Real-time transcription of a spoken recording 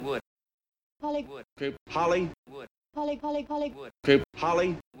Hollywood. Hollywood. Hollywood.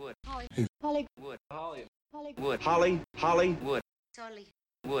 Hollywood.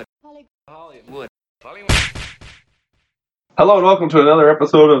 Hello and welcome to another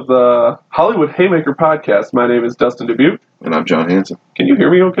episode of the Hollywood Haymaker podcast. My name is Dustin Dubuque. And I'm John Hansen. Can you hear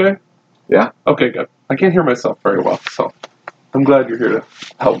me okay? Yeah. Okay, good. I can't hear myself very well, so I'm glad you're here to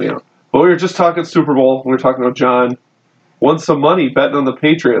help me out. But we were just talking Super Bowl. We were talking about John won some money betting on the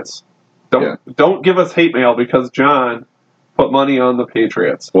Patriots. Don't give us hate mail because John put money on the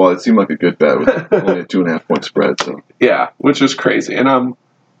Patriots. Well, it seemed like a good bet with only a 2.5 point spread. So yeah, which is crazy. And I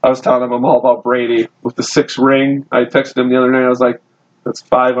was telling him I'm all about Brady with the 6 ring. I texted him the other night. I was like, that's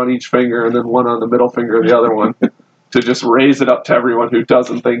 5 on each finger and then 1 on the middle finger of the other one to just raise it up to everyone who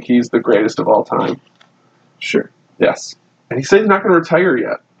doesn't think he's the greatest of all time. Sure. Yes. And he said he's not going to retire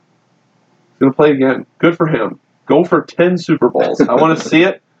yet. He's going to play again. Good for him. Go for 10 Super Bowls. I want to see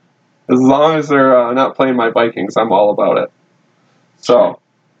it. As long as they're not playing my Vikings, I'm all about it. So,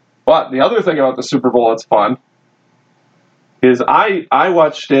 but the other thing about the Super Bowl that's fun is I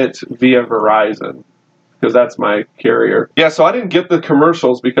watched it via Verizon because that's my carrier. Yeah, so I didn't get the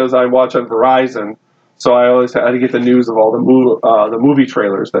commercials because I watch on Verizon. So I always had to get the news of all the movie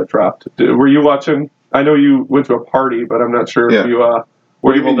trailers that dropped. Were you watching? I know you went to a party, but I'm not sure if you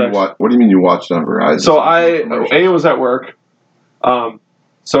were able to. What do you mean you watched on Verizon? So it was at work.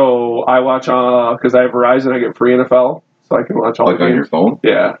 So I watch because I have Verizon. I get free NFL, so I can watch all the games on your phone.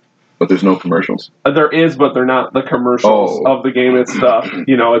 Yeah, but there's no commercials. There is, but they're not the commercials of the game. It's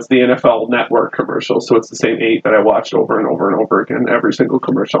it's the NFL Network commercials. So it's the same 8 that I watched over and over and over again, every single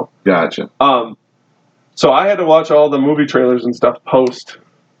commercial. Gotcha. So I had to watch all the movie trailers and stuff post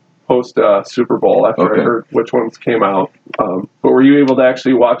Super Bowl after I heard which ones came out. But were you able to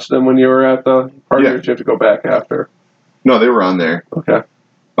actually watch them when you were at the party, or did you have to go back after? No, they were on there. Okay.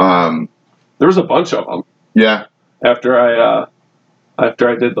 There was a bunch of them. Yeah. After I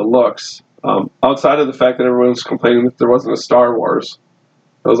did the looks, outside of the fact that everyone was complaining that there wasn't a Star Wars,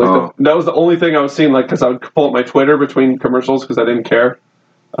 I was like, that was the only thing I was seeing. Like, because I would pull up my Twitter between commercials because I didn't care,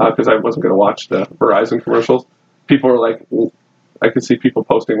 because I wasn't going to watch the Verizon commercials. People were like, I could see people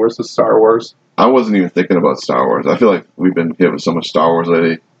posting, "Where's the Star Wars?" I wasn't even thinking about Star Wars. I feel like we've been hit with so much Star Wars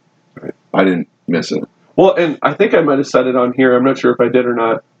lately. Right. I didn't miss it. Well, and I think I might have said it on here. I'm not sure if I did or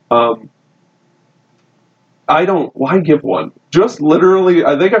not. Why give one? Just literally,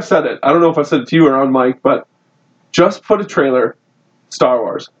 I think I've said it. I don't know if I said it to you or on mic, but just put a trailer, Star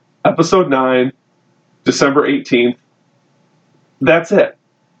Wars, Episode 9, December 18th. That's it.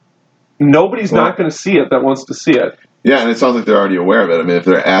 Nobody's not going to see it that wants to see it. Yeah, and it sounds like they're already aware of it. I mean, if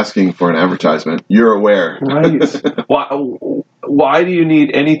they're asking for an advertisement, you're aware. Right. Why do you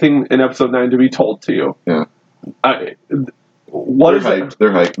need anything in Episode 9 to be told to you? Yeah. They're hyped.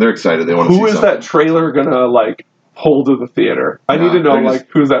 They're hyped. They're excited. They want to see something. Who is that trailer going to, pull to the theater? I need to know,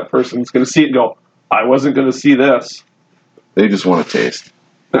 who's that person's going to see it and go, I wasn't going to see this. They just want to taste.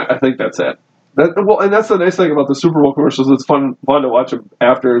 I think that's it. And that's the nice thing about the Super Bowl commercials. It's fun to watch them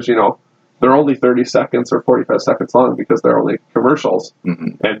after, they're only 30 seconds or 45 seconds long because they're only commercials.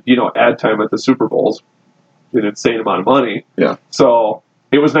 Mm-hmm. And, ad time at the Super Bowl's an insane amount of money. Yeah. So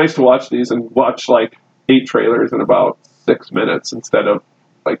it was nice to watch these and watch, 8 trailers in about 6 minutes instead of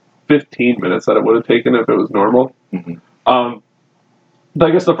 15 minutes that it would have taken if it was normal. Mm-hmm. I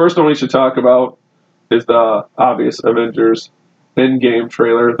guess the first one we should talk about is the obvious Avengers Endgame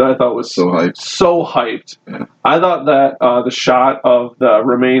trailer that I thought was so hyped. Yeah. I thought that the shot of the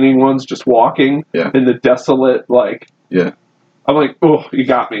remaining ones just walking in the desolate, I'm like, oh, you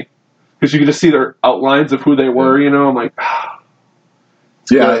got me. Because you can just see their outlines of who they were, I'm like,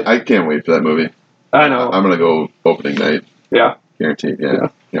 yeah, I can't wait for that movie. I know. I'm going to go opening night. Yeah. Guaranteed, yeah.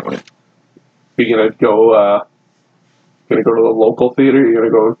 Can't wait. Are you going to go to the local theater? You're going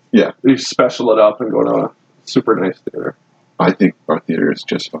to go you special it up and go to a super nice theater? I think our theater is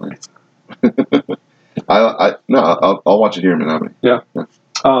just fine. I'll watch it here in Menominee. Yeah.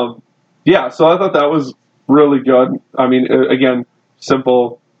 So I thought that was really good. I mean, again,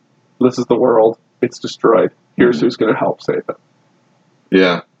 simple. This is the world. It's destroyed. Here's who's going to help save it.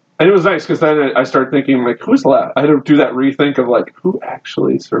 Yeah. And it was nice because then I started thinking, who's left? I had to do that rethink of, who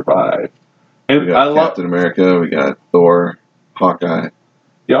actually survived. And we got Captain America. We got Thor, Hawkeye.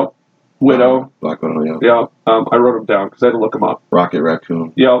 Yep. Widow. Black Widow, yeah. Yep. I wrote them down because I had to look them up. Rocket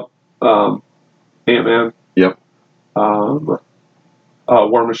Raccoon. Yep. Ant-Man. Yep. War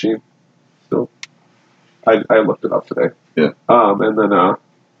Machine. So I looked it up today. Yeah. And then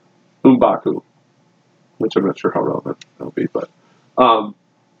M'Baku, which I'm not sure how relevant that'll be, but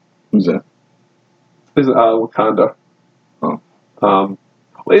who's that? Is Wakanda. Oh.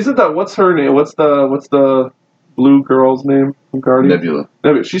 Isn't that what's her name? What's the blue girl's name from Guardians?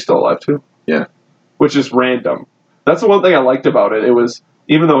 Nebula. She's still alive too. Yeah. Which is random. That's the one thing I liked about it. It was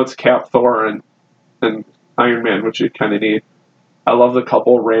even though it's Cap, Thor, and Iron Man, which you kind of need. I love the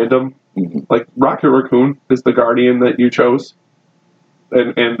couple random. Mm-hmm. Like Rocket Raccoon is the Guardian that you chose,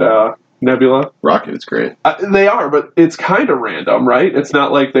 and Nebula. Rocket is great. They are, but it's kind of random, right? It's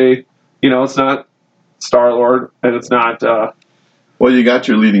not like they, it's not Star-Lord, and it's not. Well, you got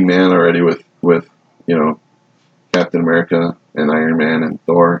your leading man already with Captain America and Iron Man and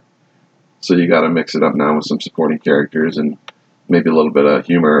Thor, so you got to mix it up now with some supporting characters and maybe a little bit of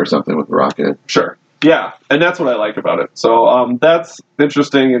humor or something with Rocket. Sure. Yeah, and that's what I like about it. So that's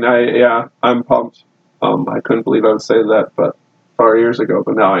interesting, and I'm pumped. I couldn't believe I would say that, but 4 years ago,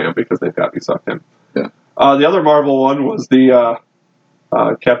 but now I am because they've got me sucked in. Yeah. The other Marvel one was the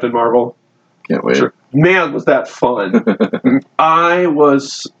Captain Marvel. Can't wait. Sure. Man, was that fun! I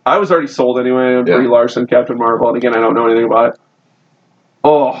was already sold anyway on Brie Larson, Captain Marvel, and again, I don't know anything about it.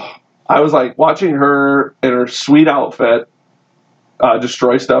 Oh, I was like watching her in her sweet outfit.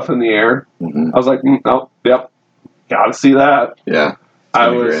 Destroy stuff in the air. Mm-hmm. I was like, gotta see that. Yeah. I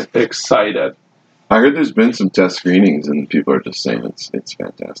was excited. I heard there's been some test screenings and people are just saying it's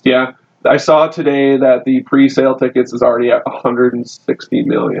fantastic. Yeah. I saw today that the pre-sale tickets is already at 160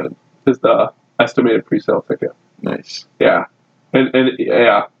 million is the estimated pre-sale ticket. Nice. Yeah. And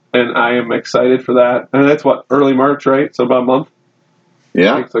I am excited for that. And that's early March, right? So about a month?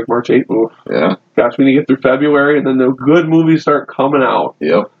 Yeah. It's like March 8th. Ooh. Yeah. Gosh, we need to get through February, and then the good movies start coming out.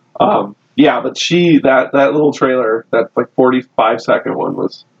 Yep. But that little trailer, that like 45-second one,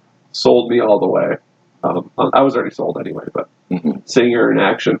 sold me all the way. I was already sold anyway, but seeing her in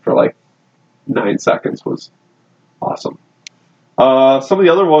action for like 9 seconds was awesome. Some of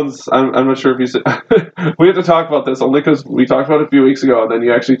the other ones, I'm not sure if you said. We had to talk about this only because we talked about it a few weeks ago, and then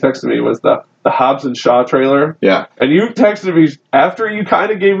you actually texted me, was the Hobbs and Shaw trailer. Yeah. And you texted me after you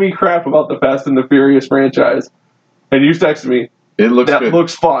kind of gave me crap about the Fast and the Furious franchise, and you texted me, it looks that good.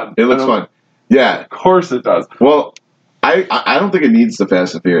 Looks fun. It looks fun. Yeah. Of course it does. Well, I don't think it needs the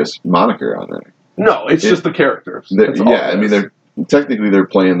Fast and Furious moniker on there. No, it's just the characters. They're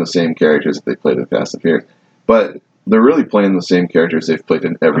playing the same characters that they played in Fast and Furious, but they're really playing the same characters they've played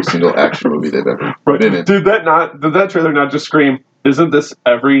in every single action movie they've ever been in. Did that trailer not just scream, isn't this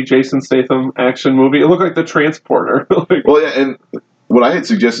every Jason Statham action movie? It looked like The Transporter. Well, yeah, and what I had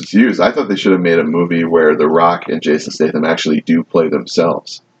suggested to you is I thought they should have made a movie where The Rock and Jason Statham actually do play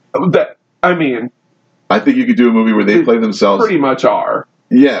themselves. I think you could do a movie where they play themselves. Pretty much are.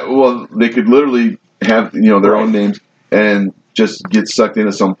 Yeah, well, they could literally have their own names and just get sucked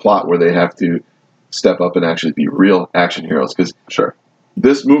into some plot where they have to step up and actually be real action heroes. Because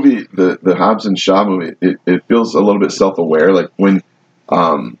this movie, the Hobbs and Shaw movie, it feels a little bit self-aware. Like when,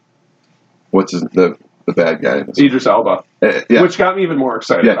 the bad guy? Idris Elba. Which got me even more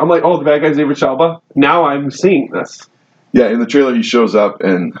excited. Yeah. I'm like, oh, the bad guy's Idris Elba? Now I'm seeing this. Yeah, in the trailer he shows up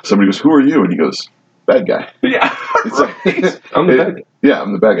and somebody goes, "Who are you?" And he goes, "Bad guy." Yeah, it's right. I'm the bad guy. Yeah,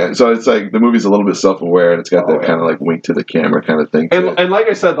 I'm the bad guy. So it's like the movie's a little bit self-aware, and it's got that kind of like wink to the camera kind of thing. And like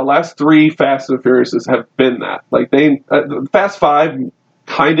I said, the last 3 Fast and Furiouses have been that. Like Fast 5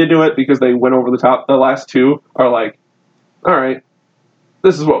 kind of do it because they went over the top. The last 2 are like, all right,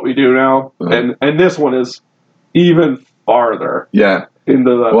 this is what we do now, and this one is even farther. Yeah.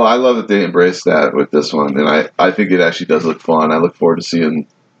 Into the. Well, I love that they embraced that with this one, and I think it actually does look fun. I look forward to seeing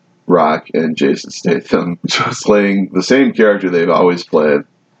Rock and Jason Statham just playing the same character they've always played,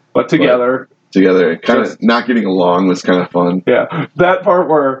 but together, and kind of not getting along was kind of fun. Yeah, that part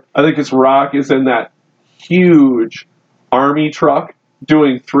where I think it's Rock is in that huge army truck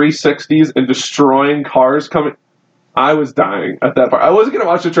doing 360s and destroying cars coming. I was dying at that part. I wasn't gonna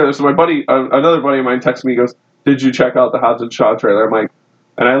watch the trailer, so my buddy, another buddy of mine, texted me. He goes, "Did you check out the Hobbs and Shaw trailer?" I'm like,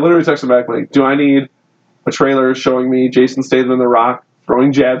 and I literally texted him back like, "Do I need a trailer showing me Jason Statham and The Rock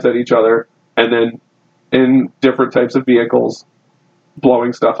throwing jabs at each other, and then in different types of vehicles,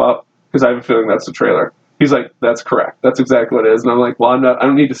 blowing stuff up?" Because I have a feeling that's the trailer. He's like, "That's correct. That's exactly what it is." And I'm like, "Well, I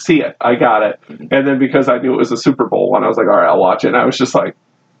don't need to see it. I got it." And then because I knew it was a Super Bowl one, I was like, "All right, I'll watch it." And I was just like,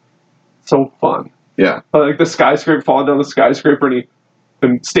 so fun. Yeah. Like the skyscraper, falling down the skyscraper,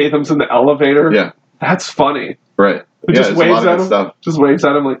 and Statham's in the elevator. Yeah. That's funny. Right. Just waves at him. Stuff. Just waves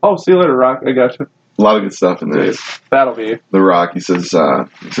at him like, "Oh, see you later, Rock. I got you." A lot of good stuff in there. That'll be The Rock. He says, "I'm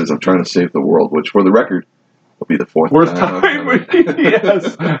trying to save the world," which, for the record, will be the fourth time.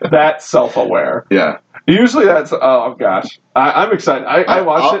 Yes, that's self-aware. Yeah. Usually that's. Oh gosh, I'm excited. I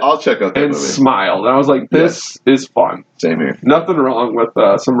watched it. I'll check out that and movie. Smiled. And I was like, "This is fun." Same here. Nothing wrong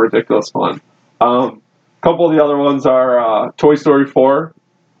with some ridiculous fun. A couple of the other ones are Toy Story 4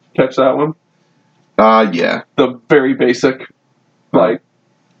 Catch that one? Yeah. The very basic, like...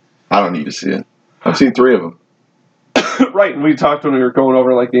 I don't need to see it. I've seen 3 of them. Right, and we talked when we were going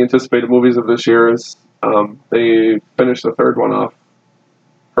over like the anticipated movies of this year. Is they finished the 3rd one off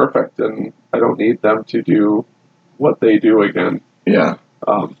perfect, and I don't need them to do what they do again. Yeah.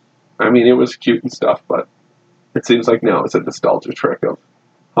 I mean, it was cute and stuff, but it seems like now it's a nostalgia trick of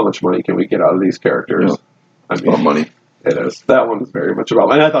how much money can we get out of these characters. Yeah. It's about money. It is. That one is very much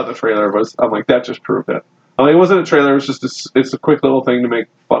about. And I thought the trailer was. I'm like, that just proved it. I mean, it wasn't a trailer. It was just it's a quick little thing to make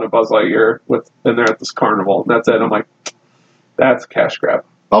fun of Buzz Lightyear and they're at this carnival. And that's it. I'm like, that's a cash grab.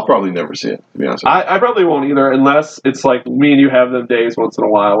 I'll probably never see it, to be honest with you. I probably won't either, unless it's like me and you have them days once in a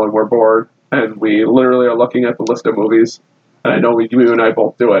while when we're bored and we literally are looking at the list of movies. And I know you and I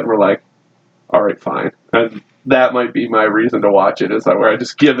both do it, and we're like, all right, fine. And that might be my reason to watch it, is that where I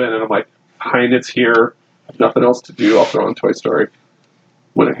just give in and I'm like, fine, it's here. I have nothing else to do. I'll throw in Toy Story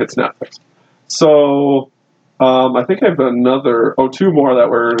when it hits Netflix. So I think I have 2 more that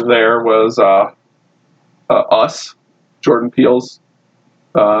were there was Us, Jordan Peele's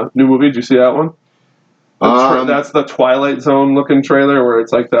new movie. Did you see that one? That's the Twilight Zone looking trailer where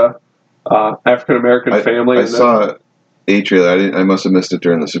it's like the African American family. I saw a trailer. I must have missed it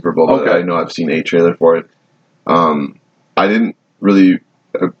during the Super Bowl, but I know I've seen a trailer for it. I didn't really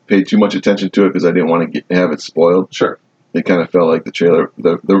pay too much attention to it because I didn't want to have it spoiled. Sure. It kind of felt like the trailer.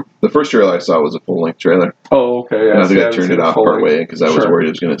 The first trailer I saw was a full-length trailer. Oh, okay. Yeah, and I think I turned it off part way because I was worried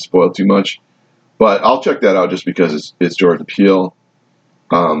it was going to spoil too much. But I'll check that out just because it's Jordan Peele.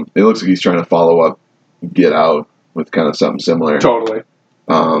 It looks like he's trying to follow up Get Out with kind of something similar. Totally.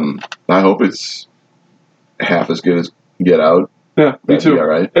 I hope it's half as good as Get Out. Yeah, me too. All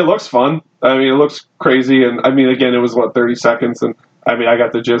right. It looks fun. I mean, it looks crazy, and I mean, again, it was 30 seconds, and I mean, I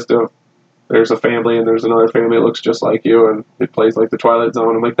got the gist of there's a family and there's another family that looks just like you, and it plays like the Twilight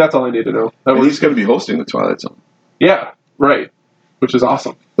Zone. I'm like, that's all I need to know. And he's going to be hosting the Twilight Zone. Yeah, right. Which is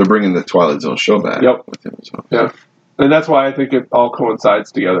awesome. They're bringing the Twilight Zone show back. Yep. With him, so. Yeah. And that's why I think it all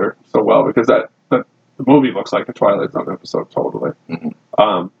coincides together so well, because the movie looks like a Twilight Zone episode, totally.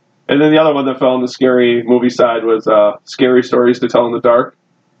 Mm-hmm. And then the other one that fell on the scary movie side was Scary Stories to Tell in the Dark.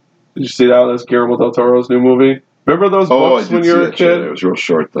 Did you see that? That's Guillermo del Toro's new movie. Remember those books when you were a kid? It was real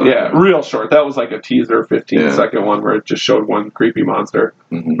short, though. Yeah, real short. That was like a teaser, 15-second one where it just showed one creepy monster.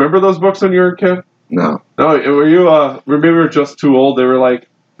 Mm-hmm. Remember those books when you were a kid? No. No, were you, maybe we were just too old. They were like,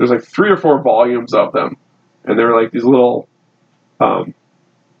 there's like 3 or 4 volumes of them. And they were like these little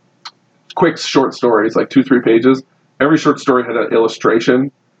quick short stories, like 2-3 pages. Every short story had an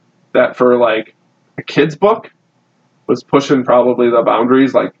illustration that for like a kid's book was pushing probably the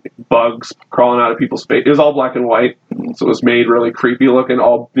boundaries, like bugs crawling out of people's face. It was all black and white, so it was made really creepy looking.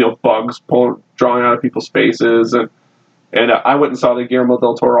 All bugs drawing out of people's faces, and I went and saw the Guillermo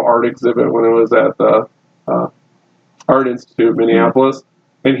del Toro art exhibit when it was at the Art Institute in Minneapolis,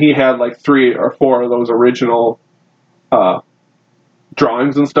 and he had like 3 or 4 of those original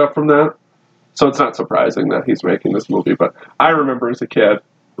drawings and stuff from that. So it's not surprising that he's making this movie. But I remember as a kid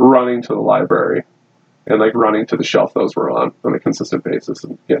running to the library and like running to the shelf those were on a consistent basis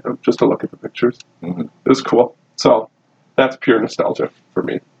and getting them just to look at the pictures. Mm-hmm. It was cool. So that's pure nostalgia for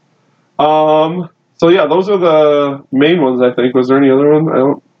me. So yeah, those are the main ones, I think. Was there any other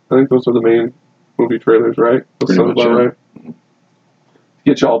one? I think those are the main movie trailers, right? Those sound about right.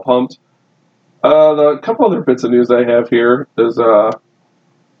 Get you all pumped. The couple other bits of news I have here is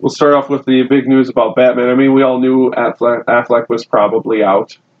we'll start off with the big news about Batman. I mean, we all knew Affleck was probably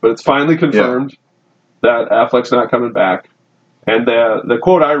out, but it's finally confirmed that Affleck's not coming back. And the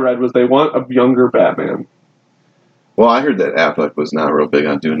quote I read was they want a younger Batman. Well, I heard that Affleck was not real big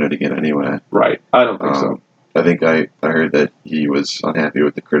on doing it again anyway. Right. I don't think so. I think I heard that he was unhappy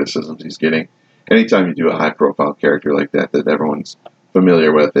with the criticisms he's getting. Anytime you do a high-profile character like that everyone's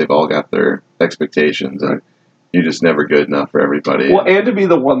familiar with, they've all got their expectations, and you're just never good enough for everybody. Well, and to be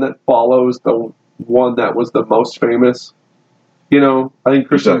the one that follows the one that was the most famous. I think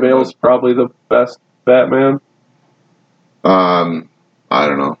Christian Bale is probably the best Batman. I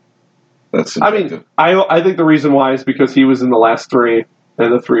don't know. That's subjective. I mean, I think the reason why is because he was in the last 3,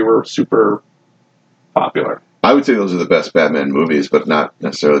 and the 3 were super popular. I would say those are the best Batman movies, but not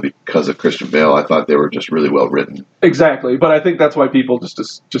necessarily because of Christian Bale. I thought they were just really well written. Exactly, but I think that's why people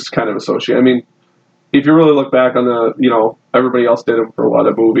just kind of associate. I mean, if you really look back on everybody else did them for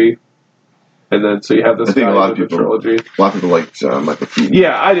a movie, and then so you have this. I think a lot of people trilogy. A lot of people liked Michael Keaton.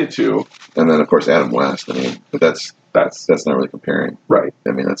 Yeah, I did too. And then of course Adam West. I mean, but that's not really comparing. Right.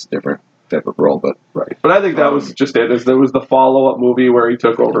 I mean, that's a different type of role, but right. But I think that was just it. Is there was the follow-up movie where he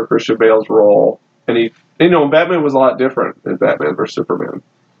took over Christian Bale's role, and Batman was a lot different in Batman vs Superman.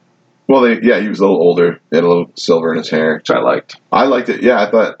 Well, he was a little older. He had a little silver in his hair, which I liked. I liked it. Yeah, I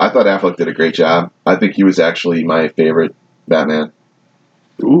thought Affleck did a great job. I think he was actually my favorite Batman.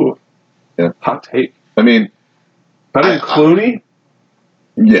 Ooh, yeah, hot take. I mean, better than Clooney.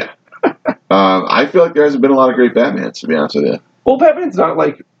 Yeah, I feel like there hasn't been a lot of great Batmans, to be honest with you. Well, Batman's not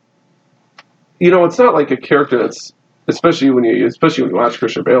like, it's not like a character that's, especially when you watch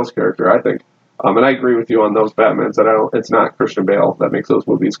Christian Bale's character, I think. And I agree with you on those Batmans that it's not Christian Bale that makes those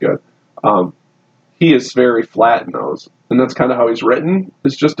movies good. He is very flat in those, and that's kind of how he's written.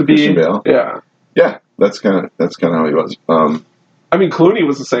 Is just to be Christian Bale. Yeah. That's kind of how he was. I mean, Clooney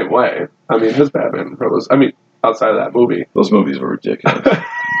was the same way. I mean, his Batman was. I mean, outside of that movie, those movies were ridiculous.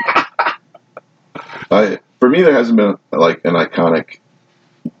 For me, there hasn't been like an iconic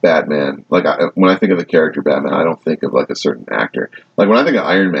Batman. Like when I think of the character Batman, I don't think of like a certain actor. Like when I think of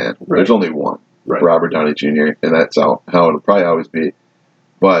Iron Man, there's only one, Robert Downey Jr., and that's how it'll probably always be.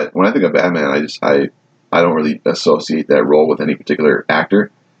 But when I think of Batman, I don't really associate that role with any particular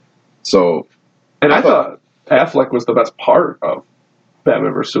actor. So, and I thought Affleck was the best part of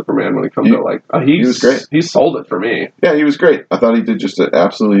Batman vs Superman when it comes to like he was great. He sold it for me. Yeah, he was great. I thought he did just an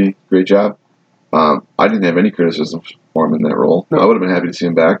absolutely great job. I didn't have any criticism for him in that role. No. I would have been happy to see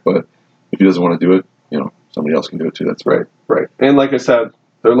him back, but if he doesn't want to do it, somebody else can do it too. That's right. And like I said,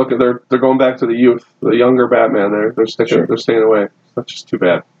 they're going back to the youth, the younger Batman. They're staying away. That's just too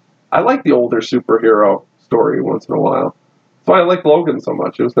bad. I like the older superhero story once in a while. That's why I like Logan so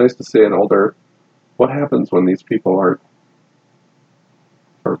much. It was nice to see an older. What happens when these people are,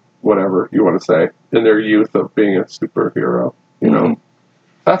 or whatever you want to say, in their youth of being a superhero?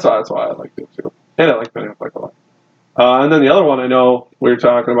 That's why I like it too. And I like Ben Affleck a lot. And then the other one I know we were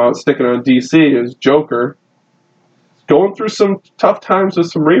talking about, sticking on DC, is Joker. It's going through some tough times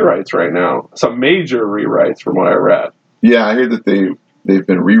with some rewrites right now. Some major rewrites from what I read. Yeah, I heard that they've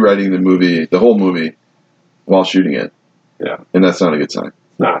been rewriting the whole movie, while shooting it. Yeah. And that's not a good sign.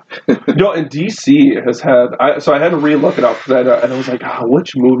 Not. And DC has had... So I had to re-look it up, and I was like,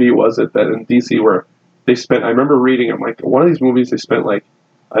 which movie was it that in DC where they spent... I remember reading it, like, one of these movies they spent, like,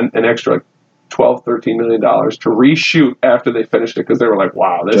 an extra, like, $12-13 million to reshoot after they finished it, because they were like,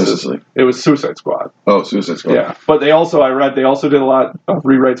 wow, it was Suicide Squad. Oh, Suicide Squad. Yeah. But I read they also did a lot of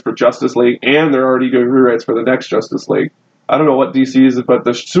rewrites for Justice League, and they're already doing rewrites for the next Justice League. I don't know what DC is, but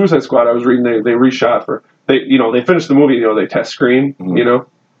the Suicide Squad I was reading, they reshot for, they finished the movie, they test screen, and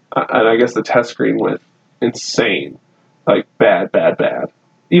I guess the test screen went insane. Like, bad.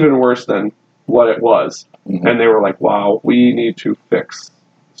 Even worse than what it was. Mm-hmm. And they were like, wow, we need to fix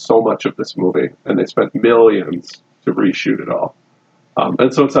so much of this movie. And they spent millions to reshoot it all.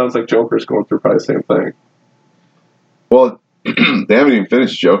 And so it sounds like Joker's going through probably the same thing. Well, they haven't even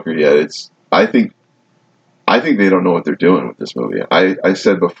finished Joker yet. I think they don't know what they're doing with this movie. I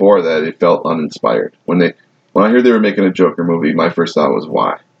said before that it felt uninspired. When I heard they were making a Joker movie, my first thought was,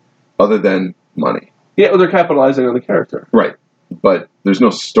 why? Other than money. Yeah, well, they're capitalizing on the character. Right. But there's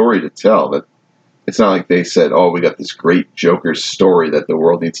no story to tell. That it's not like they said, oh, we got this great Joker story that the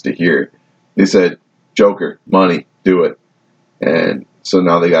world needs to hear. They said, Joker, money, do it. And so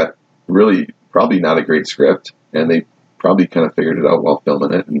now they got really probably not a great script, and they probably kind of figured it out while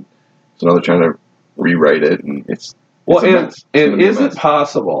filming it. And so now they're trying to rewrite it, and it's and is it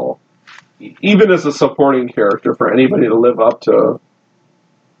possible, even as a supporting character, for anybody to live up to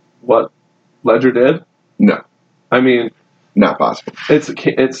what Ledger did? No. I mean, not possible. It's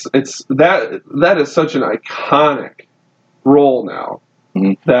that is such an iconic role now,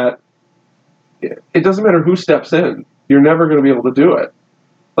 that it doesn't matter who steps in, you're never going to be able to do it.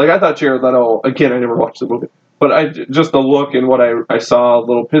 Like, I thought Jared Leto, again, I never watched the movie, but just the look and what I saw,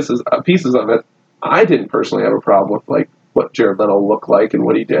 little pieces of it, I didn't personally have a problem with, like, what Jared Leto looked like and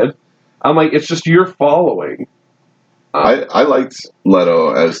what he did. I'm like, it's just you're following. I liked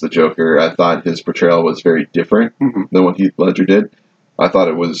Leto as the Joker. I thought his portrayal was very different than what Heath Ledger did. I thought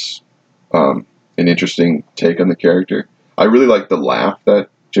it was an interesting take on the character. I really liked the laugh that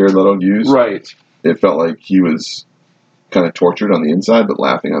Jared Leto used. Right. It felt like he was kind of tortured on the inside, but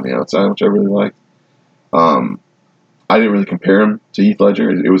laughing on the outside, which I really liked. I didn't really compare him to Heath Ledger.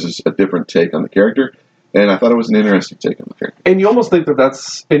 It was just a different take on the character, and I thought it was an interesting take on the character. And you almost think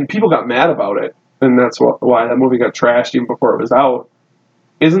that's... And people got mad about it, and that's why that movie got trashed even before it was out.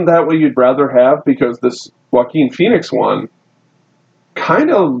 Isn't that what you'd rather have? Because this Joaquin Phoenix one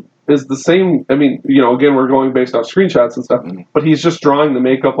kind of is the same. I mean, again, we're going based off screenshots and stuff, but he's just drawing the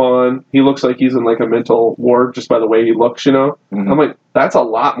makeup on. He looks like he's in like a mental ward just by the way he looks, I'm like, that's a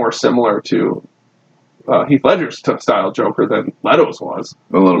lot more similar to Heath Ledger's style Joker than Leto's was.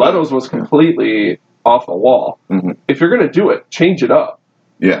 Leto's was completely off the wall. If you're going to do it, change it up.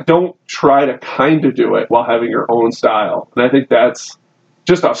 Yeah. Don't try to kind of do it while having your own style. And I think that's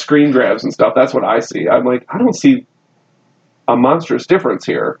just off screen grabs and stuff. That's what I see. I'm like, I don't see a monstrous difference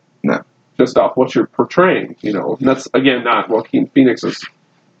here. No. Just off what you're portraying, you know. And that's, again, not Joaquin Phoenix's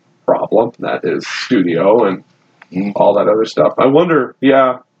problem. That is studio and all that other stuff. I wonder,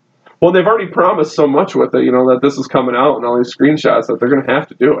 well, they've already promised so much with it, you know, that this is coming out and all these screenshots that they're going to have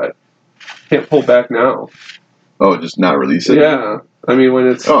to do it. Can't pull back now. Oh, just not release it? Yeah. I mean, when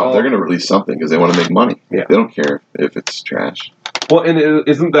it's... they're going to release something because they want to make money. Yeah. They don't care if it's trash. Well, and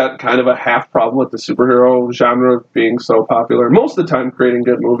isn't that kind of a half problem with the superhero genre being so popular? Most of the time creating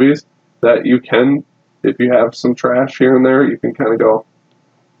good movies that you can, if you have some trash here and there, you can kind of go,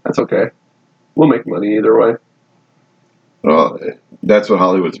 that's okay. We'll make money either way. Well, that's what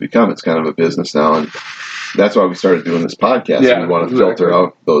Hollywood's become. It's kind of a business now, and that's why we started doing this podcast. Yeah, we want to filter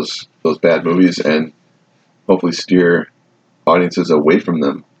out those bad movies and hopefully steer audiences away from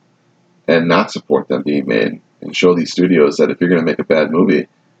them and not support them being made, and show these studios that if you're going to make a bad movie,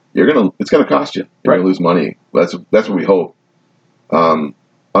 it's going to cost you. You're going to lose money. That's what we hope.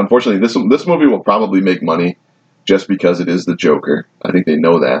 Unfortunately, this movie will probably make money just because it is the Joker. I think they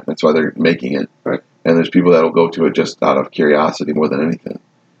know that. That's why they're making it. Right. And there's people that will go to it just out of curiosity more than anything.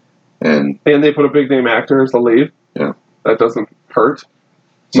 And they put a big name actor as the lead. Yeah. That doesn't hurt.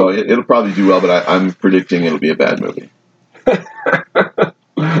 So it'll probably do well, but I'm predicting it'll be a bad movie.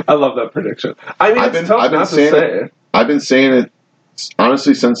 I love that prediction. I mean, it's tough not to say. I've been saying it,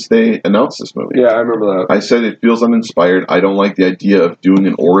 honestly, since they announced this movie. Yeah, I remember that. I said it feels uninspired. I don't like the idea of doing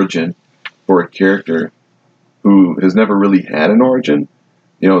an origin for a character who has never really had an origin.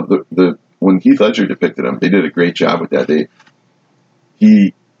 You know, when Heath Ledger depicted him, they did a great job with that.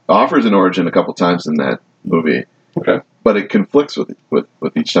 He offers an origin a couple times in that movie. Okay. But it conflicts with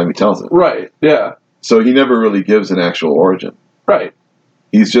each time he tells it. Right, yeah. So he never really gives an actual origin. Right.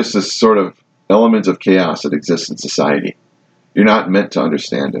 He's just this sort of element of chaos that exists in society. You're not meant to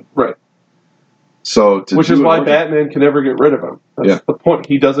understand him. Right. So which is why Batman can never get rid of him. That's the point.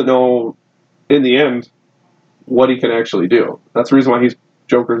 He doesn't know, in the end, what he can actually do. That's the reason why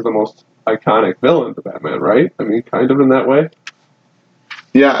Joker's the most iconic villain to Batman, right? I mean, kind of in that way.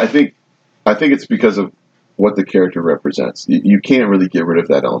 Yeah, I think it's because of what the character represents. You can't really get rid of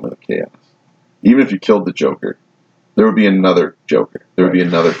that element of chaos. Even if you killed the Joker, there would be another Joker. There would be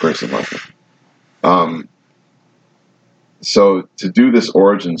another person like him. So to do this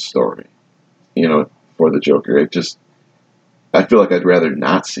origin story, you know, for the Joker, I feel like I'd rather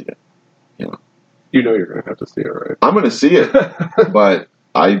not see it. You know. You know you're going to have to see it, right? I'm going to see it, but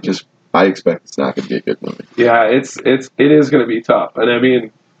I expect it's not going to be a good movie. Yeah, it is going to be tough, and I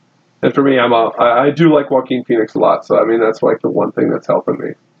mean, and for me, I do like Joaquin Phoenix a lot, so I mean that's like the one thing that's helping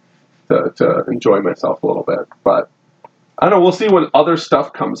me to enjoy myself a little bit. But I don't know. We'll see when other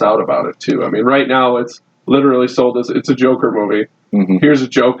stuff comes out about it too. I mean, right now it's literally sold as it's a Joker movie. Mm-hmm. Here's a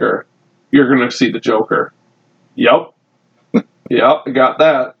Joker. You're going to see the Joker. Yep. Yep, I got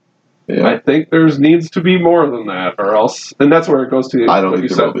that. Yeah. I think there's needs to be more than that, or else, and that's where it goes to. I don't think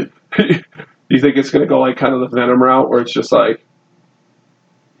there will be. You think it's going to go like kind of the Venom route, where it's just like,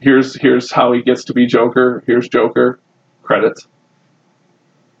 here's how he gets to be Joker. Here's Joker. Credits.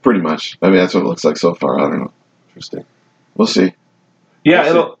 Pretty much. I mean, that's what it looks like so far. I don't know. Interesting. We'll see. Yeah,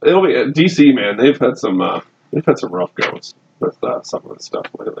 it'll be DC, man. They've had some rough goes with some of the stuff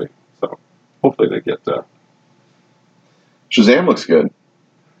lately. So hopefully they get. Shazam looks good.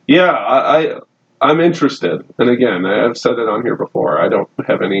 Yeah, I'm interested, and again, I've said it on here before. I don't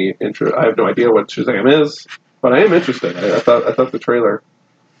have any interest. I have no idea what Shazam is, but I am interested. I thought the trailer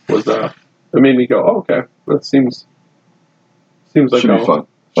was. It made me go, oh, okay, that seems like should be fun.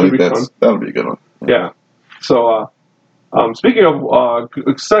 I think that'll be a good one. Yeah. So, speaking of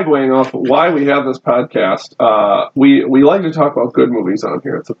segueing off why we have this podcast, we like to talk about good movies on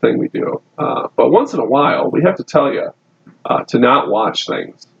here. It's a thing we do. But once in a while, we have to tell you to not watch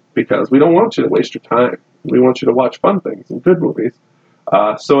things because we don't want you to waste your time. We want you to watch fun things and good movies.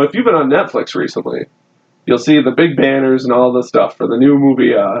 So if you've been on Netflix recently, you'll see the big banners and all this stuff for the new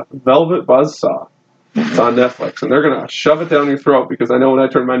movie Velvet Buzzsaw. It's on Netflix, and they're going to shove it down your throat because I know when I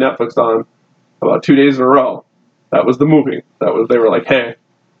turned my Netflix on about 2 days in a row, that was the movie. They were like, hey,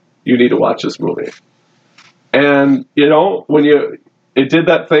 you need to watch this movie. And, you know, it did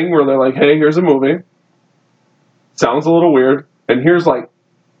that thing where they're like, hey, here's a movie. Sounds a little weird. And here's like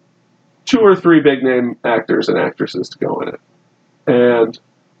 2 or 3 big name actors and actresses to go in it. And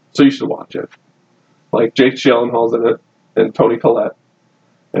so you should watch it. Like Jake Gyllenhaal's in it, and Toni Collette,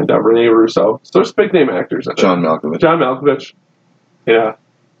 and Rene Russo. So there's big name actors in it. John Malkovich. Yeah.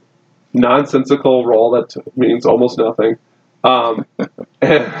 Nonsensical role that means almost nothing. And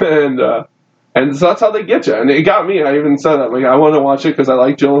so that's how they get you. And it got me. I even said that. Like, I want to watch it because I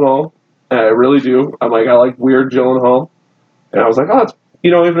like Gyllenhaal. And I really do. I'm like, I like weird Gyllenhaal. And I was like, oh, it's,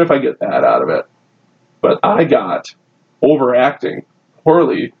 even if I get that out of it. But I got overacting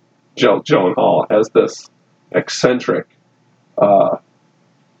poorly Gyllenhaal as this eccentric art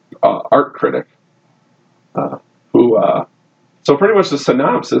critic who. So pretty much the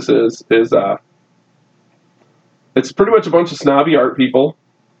synopsis is it's pretty much a bunch of snobby art people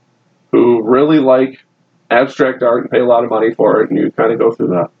who really like abstract art and pay a lot of money for it, and you kind of go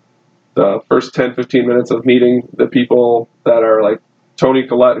through the first 10, 15 minutes of meeting the people that are like Toni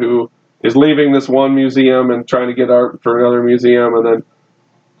Collette, who is leaving this one museum and trying to get art for another museum, and then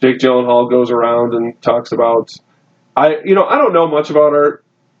Jake Gyllenhaal goes around and talks about, I don't know much about art,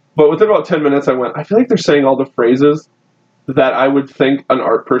 but within about 10 minutes I went, I feel like they're saying all the phrases that I would think an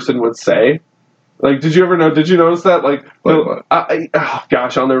art person would say. Like, did you notice that? Like, what?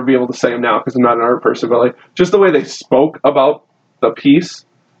 Gosh, I'll never be able to say them now because I'm not an art person, but like, just the way they spoke about the piece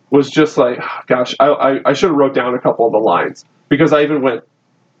was just like, gosh, I should have wrote down a couple of the lines because I even went,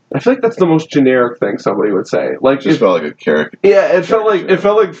 I feel like that's the most generic thing somebody would say. Like, it just felt like a character. Yeah, it felt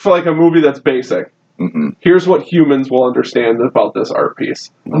like a movie that's basic. Mm-hmm. Here's what humans will understand about this art piece.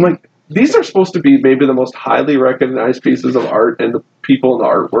 Mm-hmm. I'm like, these are supposed to be maybe the most highly recognized pieces of art and the people in the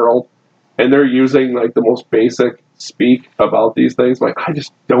art world, and they're using like the most basic speak about these things. Like, I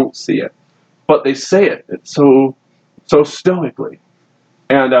just don't see it, but they say it. It's so stoically,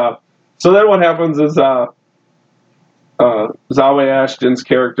 and so then what happens is Zawe Ashton's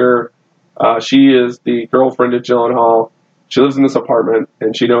character, she is the girlfriend of Gyllenhaal. She lives in this apartment,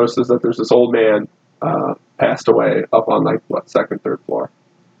 and she notices that there's this old man passed away up on second, third floor.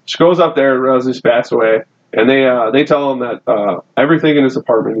 She goes up there and realizes he's passed away, and they tell him that everything in his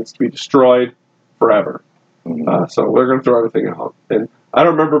apartment needs to be destroyed forever. So we're going to throw everything out. And I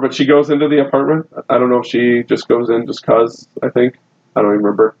don't remember, but she goes into the apartment. I don't know if she just goes in just because, I think. I don't even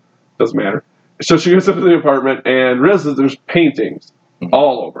remember. Doesn't matter. So she goes into the apartment and realizes there's paintings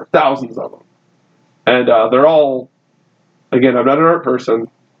all over, thousands of them. And they're all, again, I'm not an art person,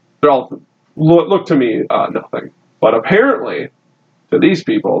 they're all, look to me, nothing. But apparently, to these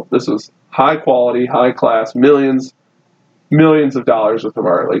people, this is high quality, high class, millions of dollars worth of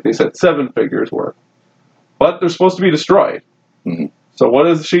art. Like they said, 7 figures worth. But they're supposed to be destroyed. Mm-hmm. So what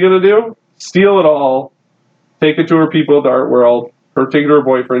is she going to do? Steal it all, take it to her people of the art world, take it to her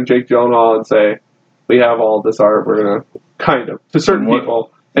boyfriend, Jake Gyllenhaal, and say, we have all this art, we're going to, kind of, to certain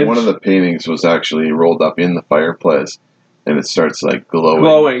people. And one of the paintings was actually rolled up in the fireplace, and it starts like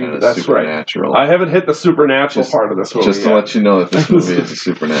glowing. Kind of that's supernatural. Right. I haven't hit the supernatural part of this movie just to let you know that this movie is a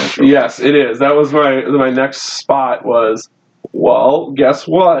supernatural. Yes, it is. That was my next spot was, well, guess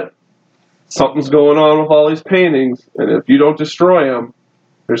what? Something's going on with all these paintings, and if you don't destroy them,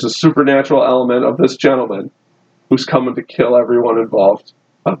 there's a supernatural element of this gentleman who's coming to kill everyone involved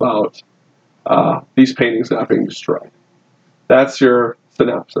about these paintings not being destroyed. That's your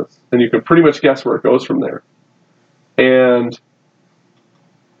synopsis, and you can pretty much guess where it goes from there. And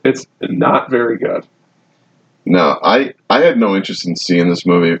it's not very good. No, I had no interest in seeing this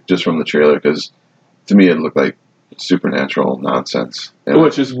movie just from the trailer because to me it looked like supernatural nonsense,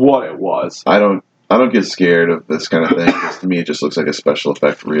 which is what it was. I don't get scared of this kind of thing because to me it just looks like a special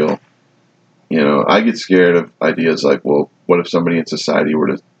effect reel. I get scared of ideas like, well, what if somebody in society were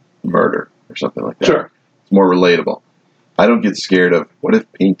to murder or something like that? Sure, it's more relatable. I don't get scared of what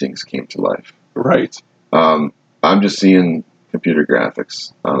if paintings came to life. Right. I'm just seeing computer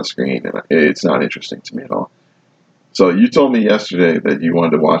graphics on a screen, and it's not interesting to me at all. So you told me yesterday that you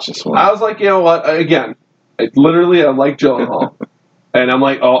wanted to watch this one. I was like, you know what? Again, I like Gyllenhaal. And I'm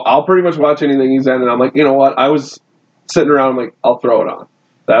like, oh, I'll pretty much watch anything he's in. And I'm like, you know what? I was sitting around, I'm like, I'll throw it on.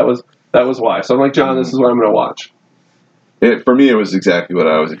 That was why. So I'm like, John, this is what I'm going to watch. For me, it was exactly what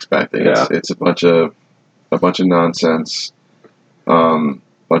I was expecting. Yeah. It's a bunch of nonsense.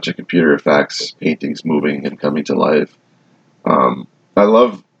 Bunch of computer effects, paintings moving and coming to life. I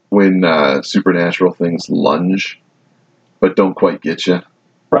love when supernatural things lunge, but don't quite get you.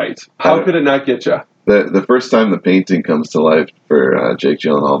 Right. How could it not get you? The first time the painting comes to life for Jake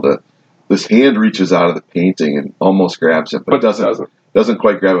Gyllenhaal, this hand reaches out of the painting and almost grabs him, but doesn't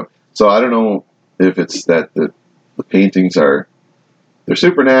quite grab him. So I don't know if it's that the paintings they're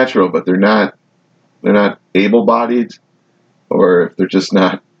supernatural, but they're not able-bodied. Or if they're just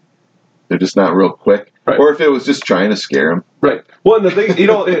not real quick, right. Or if it was just trying to scare him. Right. Well, and the thing,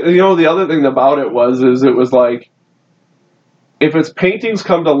 the other thing about it was it was like, if its paintings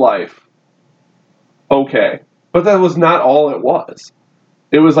come to life, okay, but that was not all it was.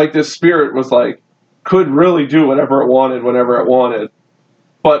 It was like this spirit was like, could really do whatever it wanted whenever it wanted.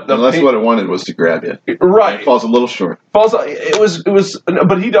 But unless what it wanted was to grab you. Right. It falls a little short. It was,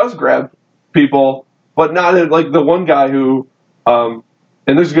 but he does grab people, but not like the one guy who, and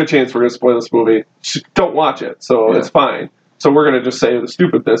there's a good chance we're going to spoil this movie. Don't watch it, so it's fine. So we're going to just say the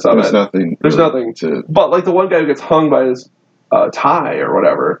stupidness of it. There's nothing to... But like the one guy who gets hung by his tie or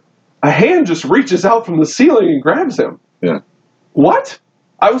whatever, a hand just reaches out from the ceiling and grabs him. Yeah. What?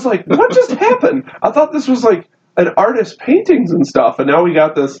 I was like, what just happened? I thought this was like an artist paintings and stuff, and now we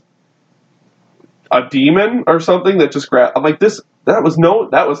got this a demon or something that just grabbed. I'm like, that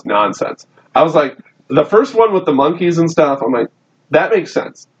was nonsense. I was like, the first one with the monkeys and stuff, I'm like, that makes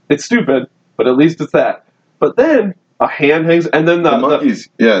sense. It's stupid, but at least it's that. But then a hand hangs, and then the monkeys.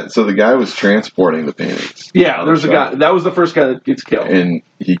 So the guy was transporting the paintings. Yeah, there's a guy. That was the first guy that gets killed, and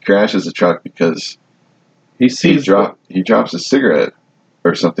he crashes the truck because he drops a cigarette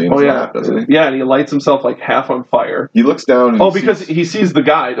or something in his lap, doesn't he? Yeah, and he lights himself like half on fire. He looks down. And because he sees the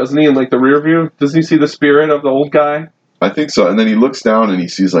guy, doesn't he? In like the rear view, doesn't he see the spirit of the old guy? I think so. And then he looks down and he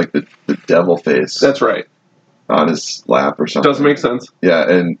sees like the devil face. That's right. On his lap or something. Doesn't make sense. Yeah,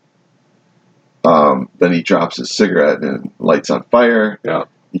 and then he drops his cigarette and lights on fire. Yeah.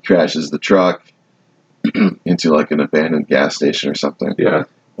 He crashes the truck into like an abandoned gas station or something. Yeah.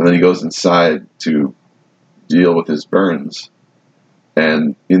 And then he goes inside to deal with his burns.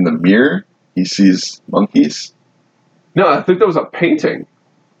 And in the mirror, he sees monkeys. No, I think that was a painting.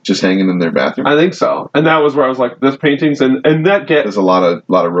 Just hanging in their bathroom? I think so. And that was where I was like, this paintings and that there's a lot of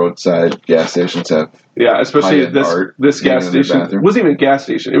roadside gas stations have especially this gas station. It wasn't even a gas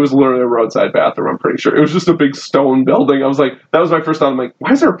station. It was literally a roadside bathroom, I'm pretty sure. It was just a big stone building. I was like, that was my first thought. I'm like,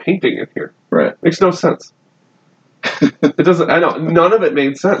 why is there a painting in here? Right. Makes no sense. It doesn't. I know none of it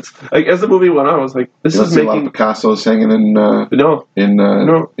made sense. Like as the movie went on, I was like, "This is making." A lot of Picasso's hanging in in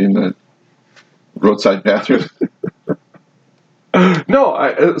the roadside bathroom.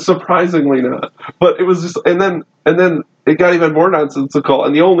 No, surprisingly not. But it was just, and then it got even more nonsensical.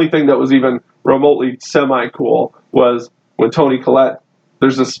 And the only thing that was even remotely semi cool was when Toni Collette.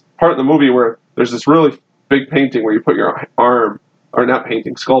 There's this part in the movie where there's this really big painting where you put your arm, or not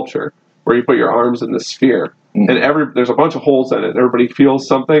painting, sculpture, where you put your arms in the sphere. Mm-hmm. And there's a bunch of holes in it. Everybody feels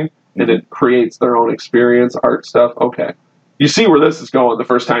something, and it creates their own experience, art stuff. Okay. You see where this is going the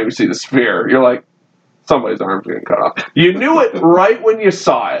first time you see the sphere. You're like, somebody's arm's getting cut off. You knew it right when you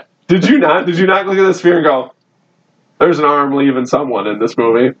saw it. Did you not? Did you not look at the sphere and go, there's an arm leaving someone in this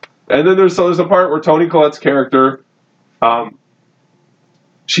movie? And then there's a part where Toni Collette's character,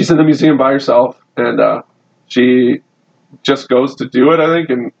 she's in the museum by herself, and she just goes to do it, I think,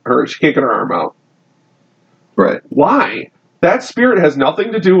 and she can't get her arm out. Right. Why? That spirit has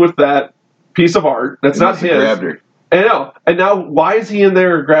nothing to do with that piece of art. That's not his. Grabbed her. I know. And now, why is he in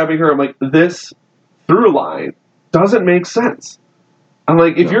there grabbing her? I'm like, this through line doesn't make sense. I'm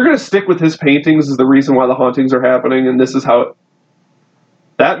like, if you're going to stick with his paintings as the reason why the hauntings are happening, and this is how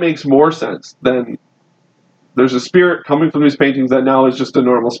that makes more sense than there's a spirit coming from these paintings that now is just a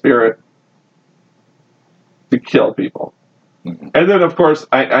normal spirit to kill people. Mm-hmm. And then, of course,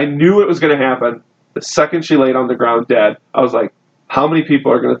 I knew it was going to happen. The second she laid on the ground dead, I was like, how many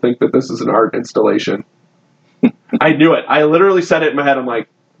people are going to think that this is an art installation? I knew it. I literally said it in my head. I'm like,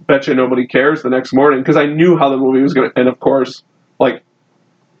 betcha nobody cares the next morning, because I knew how the movie was going to. And of course, like,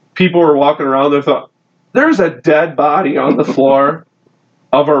 people were walking around, they thought, there's a dead body on the floor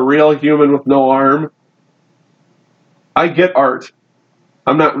of a real human with no arm. I get art.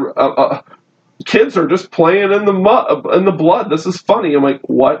 I'm not. Kids are just playing in the mud, in the blood. This is funny. I'm like,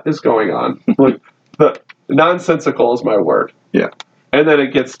 what is going on? Like, the nonsensical is my word. Yeah. And then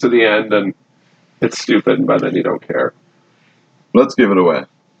it gets to the end, and it's stupid, but then you don't care. Let's give it away.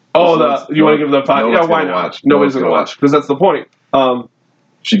 Oh, you want to give them 5? Yeah, why not? Nobody's going to watch, because that's the point.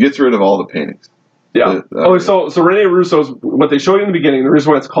 She gets rid of all the paintings. Yeah. So Rene Russo's, what they show you in the beginning, the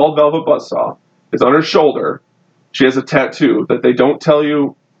reason why it's called Velvet Buzzsaw, is on her shoulder, she has a tattoo that they don't tell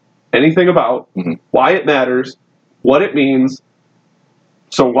you anything about, why it matters, what it means.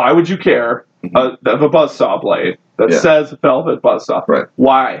 So why would you care of a buzzsaw blade that says Velvet Buzzsaw? Right.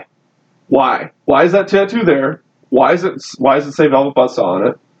 Why? Why is that tattoo there? Why does it say Velvet Buzzsaw on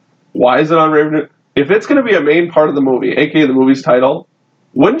it? Why is it on Raven? If it's going to be a main part of the movie, aka the movie's title,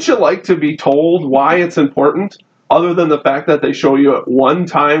 wouldn't you like to be told why it's important, other than the fact that they show you at one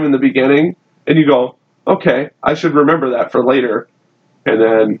time in the beginning, and you go, okay, I should remember that for later, and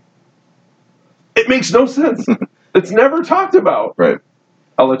then it makes no sense. It's never talked about. Right.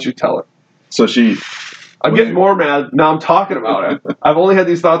 I'll let you tell it. So I'm getting more mad now I'm talking about it. I've only had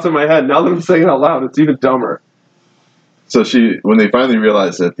these thoughts in my head. Now that I'm saying it out loud, it's even dumber. So when they finally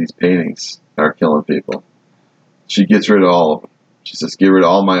realize that these paintings are killing people. She gets rid of all of them. She says, get rid of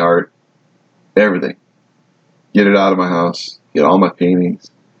all my art, everything. Get it out of my house. Get all my paintings,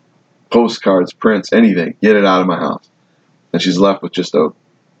 postcards, prints, anything. Get it out of my house. And she's left with just a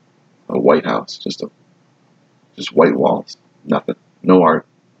white house, just white walls, nothing, no art,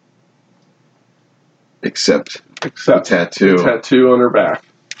 except the tattoo. The tattoo on her back,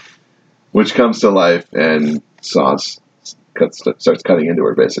 which comes to life and starts cutting into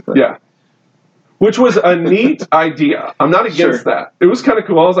her, basically. Yeah. Which was a neat idea. I'm not against that. It was kind of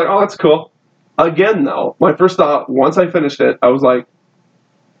cool. I was like, oh, that's cool. Again, though, my first thought, once I finished it, I was like,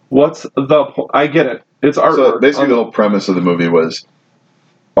 what's the point? I get it. It's artwork. So basically the whole premise of the movie was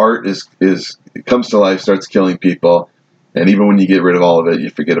art is it comes to life, starts killing people, and even when you get rid of all of it,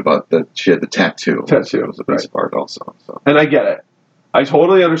 you forget about she had the tattoo. Tattoo. Was a piece of art also. So. And I get it. I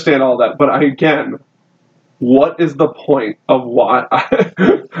totally understand all that, but again, what is the point of why?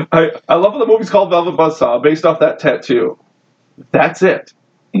 I love the movie's called Velvet Buzzsaw, based off that tattoo. That's it.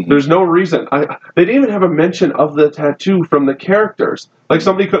 Mm-hmm. There's no reason. They didn't even have a mention of the tattoo from the characters. Like,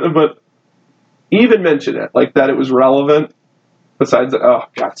 somebody couldn't have even mentioned it, like that it was relevant. Besides, oh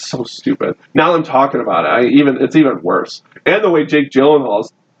god, so stupid. Now I'm talking about it, it's even worse. And the way Jake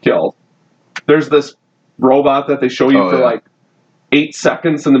Gyllenhaal's killed. There's this robot that they show you for like 8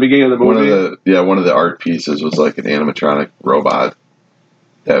 seconds in the beginning of the movie. One of the art pieces was like an animatronic robot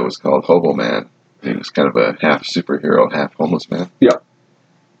that was called Hobo Man. He was kind of a half superhero, half homeless man. Yeah.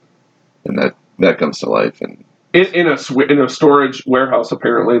 And that comes to life and in a storage warehouse,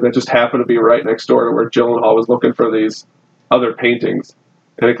 apparently, that just happened to be right next door to where Gyllenhaal was looking for these other paintings.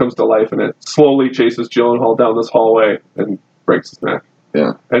 And it comes to life, and it slowly chases Gyllenhaal down this hallway and breaks his neck.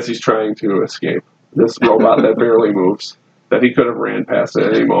 Yeah. As he's trying to escape this robot that barely moves, that he could have ran past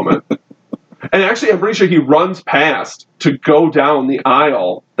at any moment. And actually, I'm pretty sure he runs past to go down the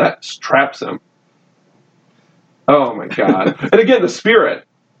aisle that traps him. Oh my god. And again, the spirit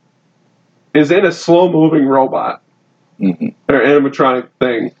is in a slow-moving robot. Mm-hmm. Or animatronic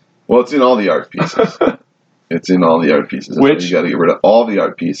thing. Well, it's in all the art pieces. It's in all the art pieces. Which you got to get rid of all the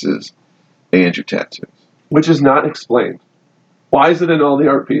art pieces and your tattoos. Which is not explained. Why is it in all the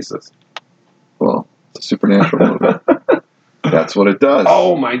art pieces? Well, it's a supernatural movie. That's what it does.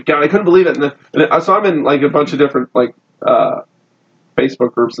 Oh my god, I couldn't believe it. So I'm in like a bunch of different like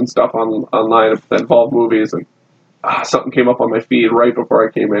Facebook groups and stuff online that involve movies, and something came up on my feed right before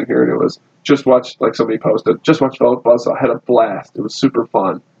I came in here, and it was somebody posted, just watch Velvet Buzzsaw. I had a blast. It was super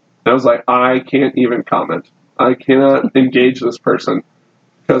fun. And I was like, I can't even comment. I cannot engage this person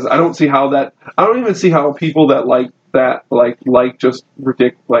because I don't see how that. I don't even see how people that like that like just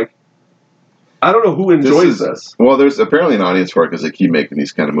ridiculous. Like, I don't know who enjoys this. Well, there's apparently an audience for it because they keep making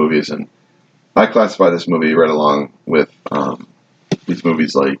these kind of movies, and I classify this movie right along with these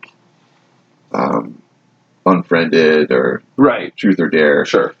movies like Unfriended or Truth or Dare.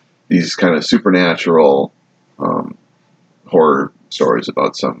 Sure. These kind of supernatural horror stories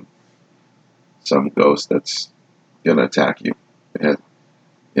about some ghost that's gonna attack you. And,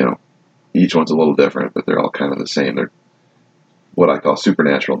 each one's a little different, but they're all kind of the same. They're what I call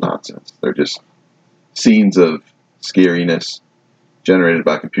supernatural nonsense. They're just scenes of scariness generated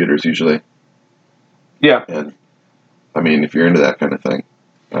by computers usually. Yeah. And I mean, if you're into that kind of thing,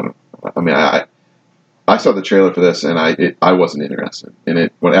 I saw the trailer for this and I wasn't interested in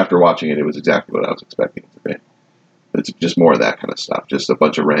it. After watching it, it was exactly what I was expecting it to be. It's just more of that kind of stuff, just a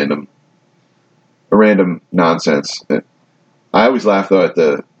bunch of random nonsense. I always laugh though at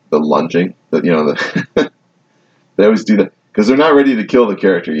the lunging. They always do that because they're not ready to kill the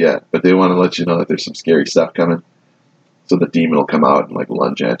character yet, but they want to let you know that there's some scary stuff coming. So the demon will come out and like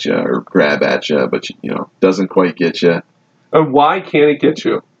lunge at you or grab at you, but doesn't quite get you. And why can't it get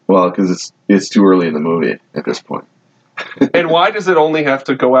you? Well, because it's too early in the movie at this point. And why does it only have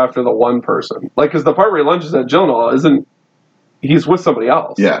to go after the one person? Like, because the part where he lunges at Gyllenhaal he's with somebody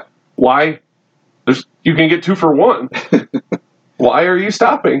else. Yeah. Why? You can get 2 for 1. Why are you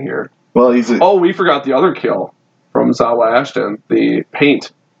stopping here? Well, we forgot the other kill from Zawa Ashton, the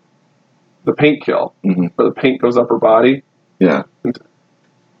paint kill, mm-hmm. where the paint goes up her body. Yeah.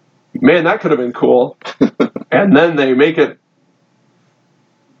 Man, that could have been cool. And then they make it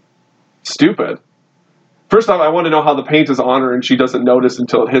stupid. First off, I want to know how the paint is on her and she doesn't notice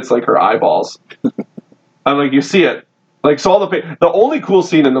until it hits like her eyeballs. I'm like, you see it. Like, so all the paint. The only cool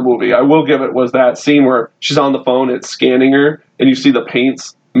scene in the movie, I will give it, was that scene where she's on the phone, it's scanning her, and you see the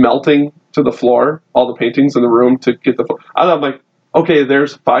paints melting to the floor, all the paintings in the room to get the. I'm like, okay,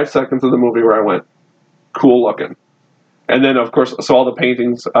 there's 5 seconds of the movie where I went, cool looking. And then, of course, so all the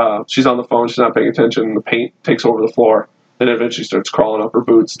paintings, she's on the phone, she's not paying attention, the paint takes over the floor, and eventually starts crawling up her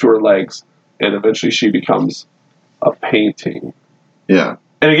boots to her legs. and eventually she becomes a painting. Yeah.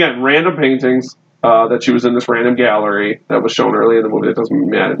 And again, random paintings that she was in this random gallery that was shown early in the movie. It doesn't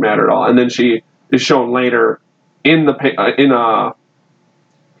matter at all. And then she is shown later in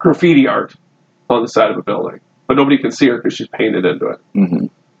graffiti art on the side of a building, but nobody can see her because she's painted into it. Mm-hmm.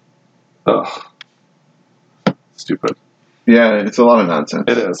 Ugh, stupid. Yeah, it's a lot of nonsense.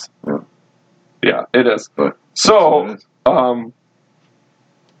 It is. Yeah, yeah it is. But so,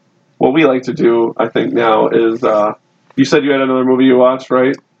 what we like to do, I think now is, you said you had another movie you watched,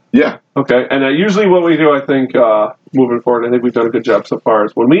 right? Yeah. Okay, and usually what we do, I think, moving forward, I think we've done a good job so far,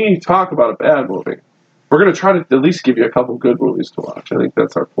 is when we talk about a bad movie, we're going to try to at least give you a couple good movies to watch. I think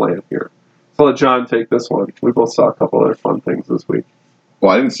that's our plan here. So let John take this one. We both saw a couple other fun things this week.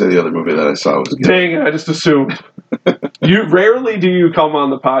 Well, I didn't say the other movie that I saw was good. Dang it, I just assumed. Rarely do you come on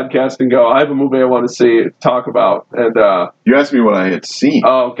the podcast and go, I have a movie I want to see, talk about. And you asked me what I had seen.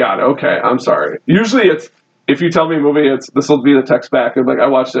 Oh, God, okay, I'm sorry. Usually it's, if you tell me a movie, this will be the text back. I'm like, I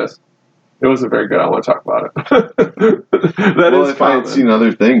watched this. It wasn't very good. I want to talk about it. If common. I had seen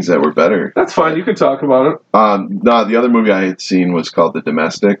other things that were better. That's fine. You can talk about it. No, the other movie I had seen was called The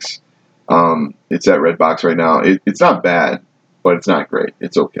Domestics. It's at Redbox right now. It's not bad, but it's not great.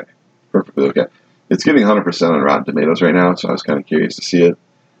 It's okay. Perfectly okay. It's getting 100% on Rotten Tomatoes right now, so I was kind of curious to see it.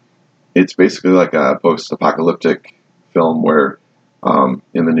 It's basically like a post-apocalyptic film where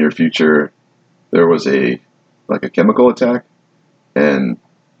in the near future there was a chemical attack, and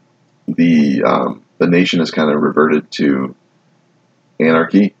the nation has kind of reverted to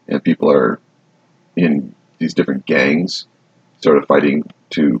anarchy, and people are in these different gangs, sort of fighting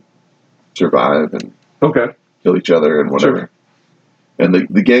to survive and kill each other and whatever. Sure. And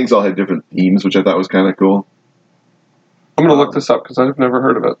the gangs all had different themes, which I thought was kind of cool. I'm going to look this up because I've never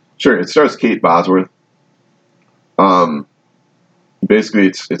heard of it. Sure. It stars Kate Bosworth. Basically,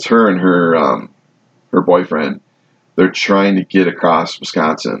 it's her and her boyfriend. They're trying to get across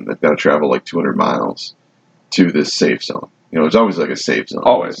Wisconsin. They've got to travel like 200 miles to this safe zone. You know, there's always like a safe zone.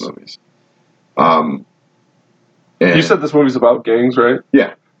 Always. In movies. And you said this movie's about gangs, right?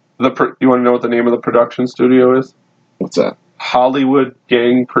 Yeah. You want to know what the name of the production studio is? What's that? Hollywood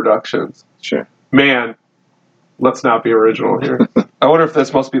Gang Productions. Sure. Man, let's not be original here. I wonder if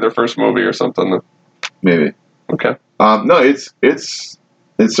this must be their first movie or something. Maybe. Okay. No, it's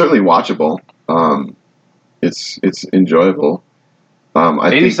certainly watchable. It's enjoyable.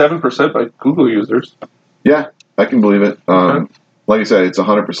 87% by Google users. Yeah, I can believe it. Like I said, it's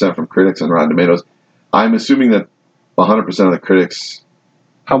 100% from critics on Rotten Tomatoes. I'm assuming that 100% of the critics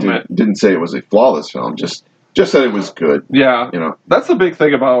didn't say it was a flawless film. Just said it was good. Yeah. You know, that's the big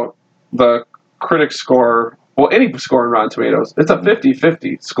thing about the critic score. Well, any score in Rotten Tomatoes, it's a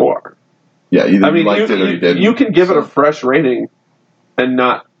 50-50 score. Yeah, either you liked it or you didn't. You can give it a fresh rating and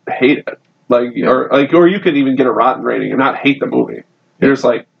not hate it. Or you could even get a rotten rating and not hate the movie. You're just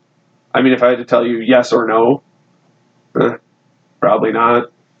like, I mean, if I had to tell you yes or no, probably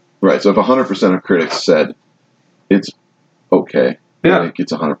not. Right. So if 100% of critics said it's okay, then it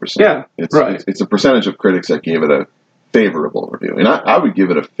gets 100%. Yeah. It's a percentage of critics that gave it a favorable review, and I would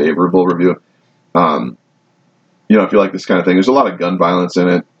give it a favorable review. If you like this kind of thing, there's a lot of gun violence in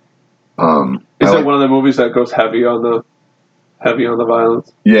it. Is it one of the movies that goes heavy on the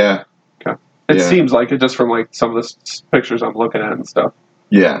violence? Yeah. Okay. It seems like it just from like some of the pictures I'm looking at and stuff.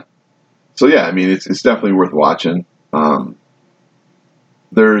 Yeah. So yeah, I mean, it's definitely worth watching.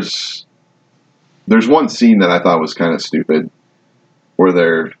 There's one scene that I thought was kind of stupid, where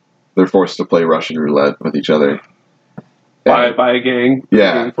they're forced to play Russian roulette with each other. By a gang?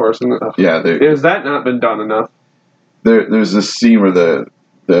 Yeah. Gang forcing it? Yeah. Has that not been done enough? There's this scene where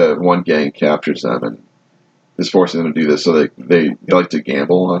the one gang captures them and is forcing them to do this. So they like to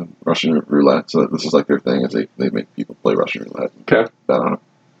gamble on Russian roulette. So this is like their thing, is they make people play Russian roulette. Okay. Bet on it.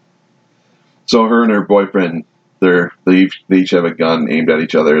 So her and her boyfriend, they each have a gun aimed at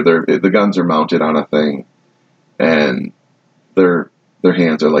each other. The guns are mounted on a thing, and their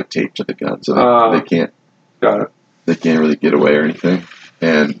hands are like taped to the gun, so they can't. Got it. They can't really get away or anything.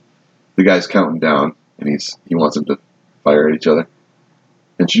 And the guy's counting down, and he wants them to fire at each other.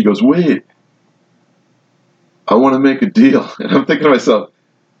 And she goes, "Wait, I want to make a deal." And I'm thinking to myself,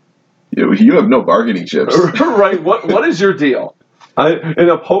 you have no bargaining chips. Right. What is your deal? In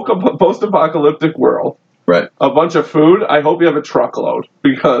a post-apocalyptic world, right? A bunch of food. I hope you have a truckload,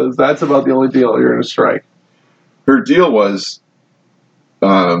 because that's about the only deal you're going to strike. Her deal was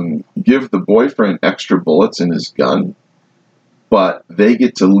give the boyfriend extra bullets in his gun, but they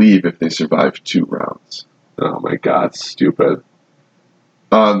get to leave if they survive 2 rounds. Oh my God, stupid.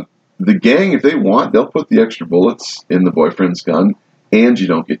 The gang, if they want, they'll put the extra bullets in the boyfriend's gun and you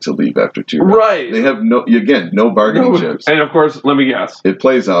don't get to leave after 2 rounds. Right. They have no bargaining chips. And of course, let me guess. It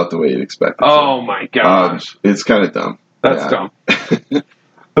plays out the way you'd expect it. Oh my gosh. It's kind of dumb. That's dumb.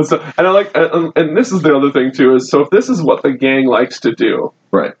 And I like, and this is the other thing too, is so if this is what the gang likes to do,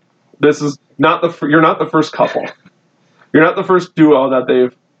 right? This is not you're not the first couple. You're not the first duo that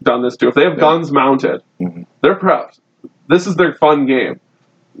they've done this to. If they have guns mounted, they're prepped. This is their fun game.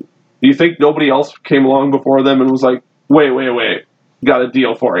 Do you think nobody else came along before them and was like, wait, got a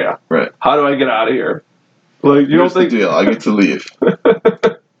deal for you? Right. How do I get out of here? Like, you Here's don't think the deal? I get to leave.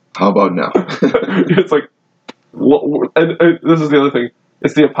 How about now? It's like, and this is the other thing.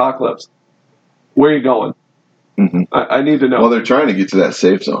 It's the apocalypse. Where are you going? I need to know. Well, they're trying to get to that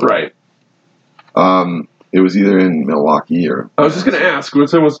safe zone. Right. It was either in Milwaukee or... I was just going to ask.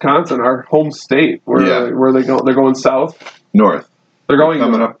 It's in Wisconsin, our home state. Where are they going? They're going south? North. They're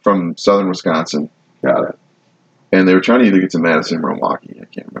coming up from southern Wisconsin. Got it. And they were trying to either get to Madison or Milwaukee. I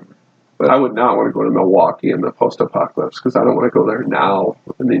can't remember. But I would not want to go to Milwaukee in the post-apocalypse because I don't want to go there now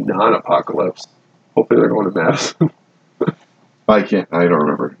in the non-apocalypse. Hopefully they're going to Madison. I don't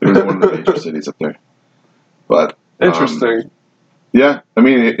remember. It was one of the major cities up there. But interesting. Yeah, I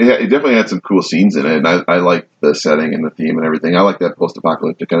mean, it definitely had some cool scenes in it, and I like the setting and the theme and everything. I like that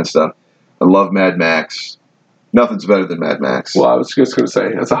post-apocalyptic kind of stuff. I love Mad Max. Nothing's better than Mad Max. Well, I was just going to say,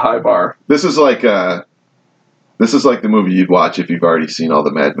 it's a high bar. This is like the movie you'd watch if you've already seen all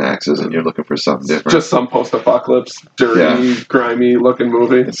the Mad Maxes and you're looking for something different. Just some post-apocalypse, dirty, grimy-looking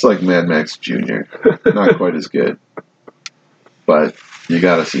movie. It's like Mad Max Jr. Not quite as good. But you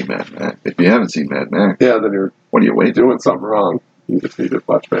got to see Mad Max. If you haven't seen Mad Max, then what are you waiting? Doing something wrong. You just need to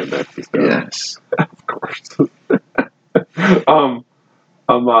watch Mad Max instead. Yes, of course.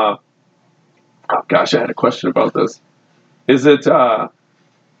 Oh gosh, I had a question about this. Is it?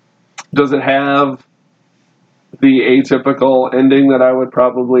 Does it have the atypical ending that I would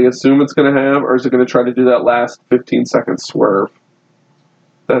probably assume it's going to have, or is it going to try to do that last 15-second swerve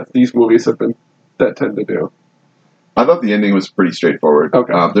that these movies that tend to do? I thought the ending was pretty straightforward.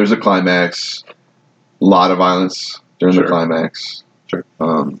 Okay. There's a climax, a lot of violence during the climax. Sure.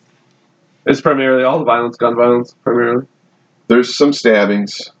 It's primarily all the violence, gun violence, primarily? There's some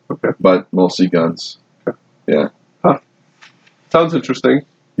stabbings, but mostly guns. Okay. Yeah. Huh. Sounds interesting.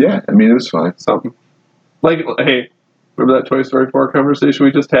 Yeah, I mean, it was fine. Something. Like, hey, remember that Toy Story 4 conversation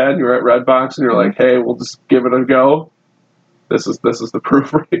we just had? You were at Redbox, and you're like, hey, we'll just give it a go. This is the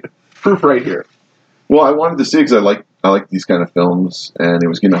proof right here. Well, I wanted to see because I like these kind of films, and it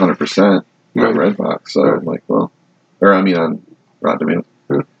was getting 100% on Redbox. So I'm like, on Rotten Tomatoes.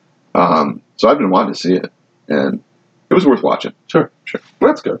 So I've been wanting to see it, and it was worth watching. Sure.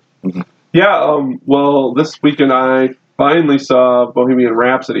 Well, that's good. Mm-hmm. Yeah. Well, this weekend I finally saw Bohemian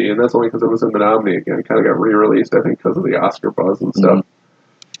Rhapsody, and that's only because it was in Menominee again. It kind of got re-released, I think, because of the Oscar buzz and stuff.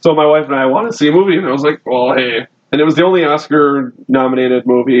 Mm-hmm. So my wife and I wanted to see a movie, and I was like, well, hey. And it was the only Oscar-nominated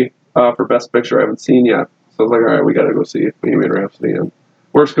movie for Best Picture I haven't seen yet. So I was like, all right, we got to go see Bohemian Rhapsody. And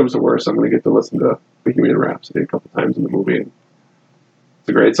worst comes to worst, I'm going to get to listen to Bohemian Rhapsody a couple times in the movie. And it's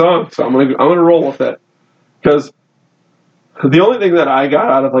a great song, so I'm gonna roll with it. Because the only thing that I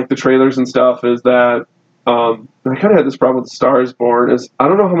got out of like the trailers and stuff is that I kind of had this problem with Star is Born. Is I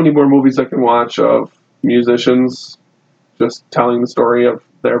don't know how many more movies I can watch of musicians just telling the story of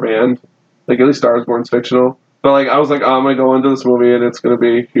their band. Like at least Star is Born's fictional. But like I was like, I'm gonna go into this movie and it's gonna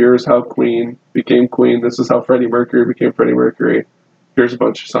be here's how Queen became Queen. This is how Freddie Mercury became Freddie Mercury. Here's a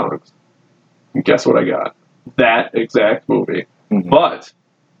bunch of songs. And guess what I got? That exact movie. Mm-hmm. But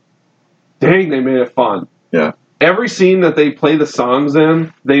dang, they made it fun. Yeah. Every scene that they play the songs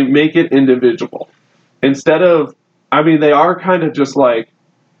in, they make it individual. Instead of, they are kind of just like,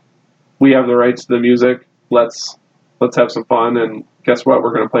 we have the rights to the music. Let's have some fun. And guess what?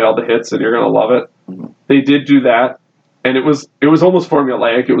 We're going to play all the hits, and you're going to love it. Mm-hmm. They did do that, and it was almost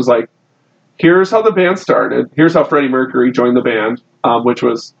formulaic. It was like, here's how the band started. Here's how Freddie Mercury joined the band, which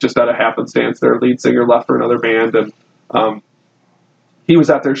was just out of happenstance. Their lead singer left for another band, and he was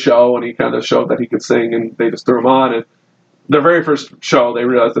at their show, and he kind of showed that he could sing, and they just threw him on. And their very first show, they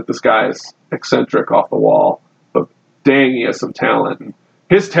realized that this guy is eccentric off the wall, but dang, he has some talent. And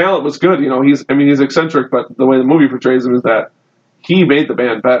his talent was good. He's eccentric, but the way the movie portrays him is that he made the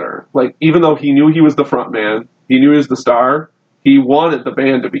band better. Like, even though he knew he was the front man, he knew he was the star, he wanted the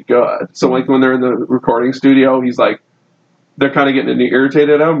band to be good. So, like, when they're in the recording studio, he's like, they're kind of getting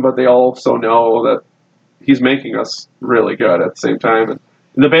irritated at him, but they also know that he's making us really good at the same time. And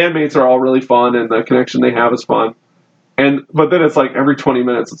the bandmates are all really fun, and the connection they have is fun. But then it's like every 20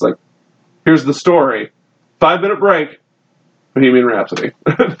 minutes, it's like, here's the story. 5-minute break. Bohemian Rhapsody.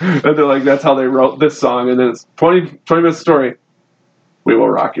 And they're like, that's how they wrote this song. And then it's 20 minutes story. We Will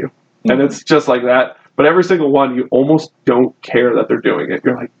Rock You. Mm-hmm. And it's just like that. But every single one, you almost don't care that they're doing it.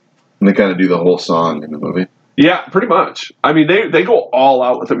 You're like... And they kind of do the whole song in the movie. Yeah, pretty much. I mean, they go all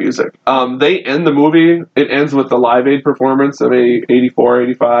out with the music. They end the movie, it ends with the Live Aid performance of 84,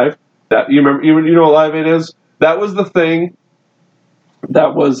 85. That, you remember, you know what Live Aid is? That was the thing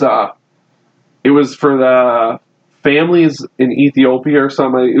that was, it was for the families in Ethiopia or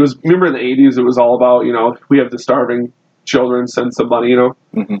something. It was, remember in the 80s, it was all about, you know, we have the starving children, send some money, you know.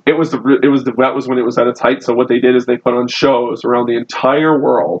 Mm-hmm. That was when it was at its height. So what they did is they put on shows around the entire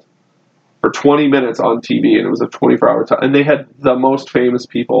world for 20 minutes on TV, and it was a 24-hour time. And they had the most famous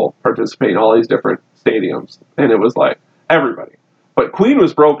people participate in all these different stadiums, and it was like everybody. But Queen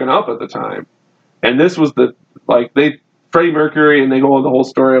was broken up at the time, and this was Freddie Mercury, and they go on the whole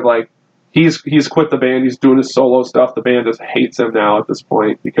story of like he's quit the band, he's doing his solo stuff. The band just hates him now at this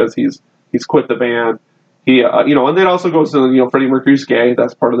point because he's quit the band. He and then also goes to Freddie Mercury's gay.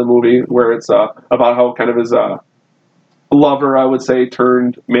 That's part of the movie where it's about how kind of his lover, I would say,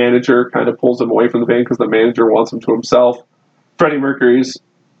 turned manager, kind of pulls him away from the band because the manager wants him to himself. Freddie Mercury's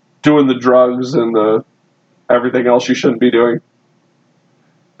doing the drugs and the everything else you shouldn't be doing.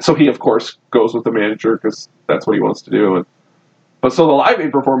 So he, of course, goes with the manager because that's what he wants to do. But so the Live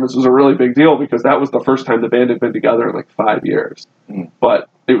Aid performance was a really big deal because that was the first time the band had been together in like 5 years. Mm. But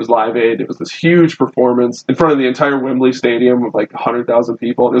it was Live Aid. It was this huge performance in front of the entire Wembley Stadium of like 100,000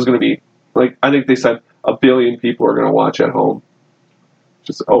 people. It was going to be like, I think they said 1 billion people are going to watch at home.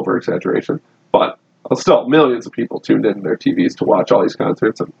 Just over exaggeration. But still, millions of people tuned in their TVs to watch all these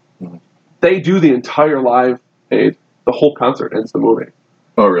concerts. And they do the entire Live Aid. The whole concert ends the movie.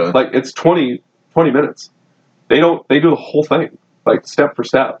 Oh, really? Like, it's 20 minutes. They do the whole thing, like, step for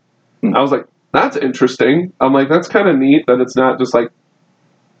step. I was like, that's interesting. I'm like, that's kind of neat that it's not just like,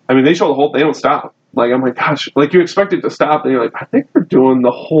 I mean, they show the whole, they don't stop. Like, I'm like, gosh, like, you expect it to stop, and you're like, I think they're doing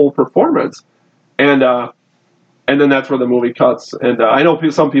the whole performance. And then that's where the movie cuts. And I know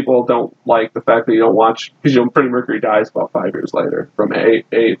some people don't like the fact that you don't watch, because, Freddie Mercury dies about 5 years later from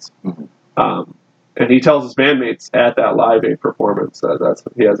AIDS. Mm-hmm. And he tells his bandmates at that Live Aid performance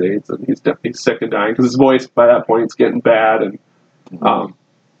that he has AIDS and he's sick and dying because his voice by that point is getting bad. And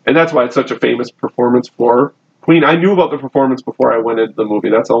that's why it's such a famous performance for Queen. I knew about the performance before I went into the movie.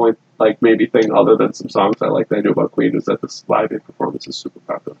 That's the only, like, maybe thing other than some songs I liked that I knew about Queen is that this Live Aid performance is super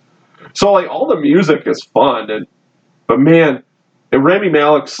popular. So, like, all the music is fun. But, man, Rami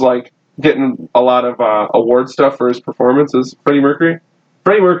Malek's, like, getting a lot of award stuff for his performances, Freddie Mercury.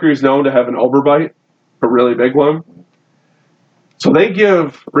 Freddie Mercury is known to have an overbite, a really big one. So they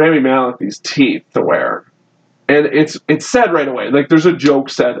give Rami Malek these teeth to wear. And it's said right away. Like, there's a joke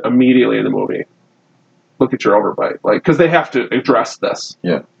said immediately in the movie. Look at your overbite. Like, because they have to address this.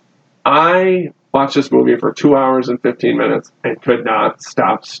 Yeah. I watched this movie for 2 hours and 15 minutes and could not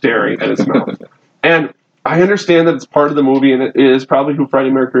stop staring at his mouth. And I understand that it's part of the movie and it is probably who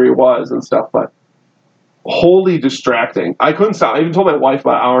Freddie Mercury was and stuff, but wholly distracting. I couldn't stop. I even told my wife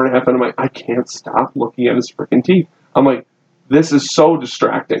about an hour and a half, and I'm like, I can't stop looking at his freaking teeth. I'm like, this is so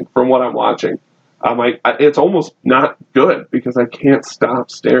distracting from what I'm watching. I'm like, it's almost not good because I can't stop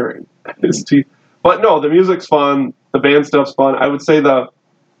staring at his teeth. But no, the music's fun. The band stuff's fun. I would say the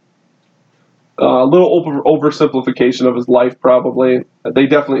little oversimplification of his life probably.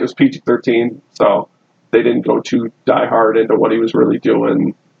 It was PG-13, so they didn't go too die hard into what he was really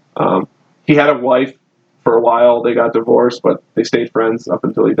doing. He had a wife for a while. They got divorced, but they stayed friends up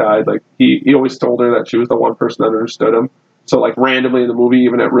until he died. Like, he always told her that she was the one person that understood him. So, like, randomly in the movie,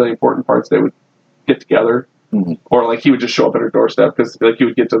 even at really important parts, they would get together. Mm-hmm. Or, like, he would just show up at her doorstep because, like, he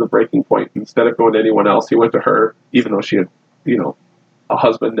would get to the breaking point. Instead of going to anyone else, he went to her, even though she had, a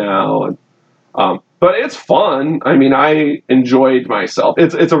husband now. And but it's fun. I mean, I enjoyed myself.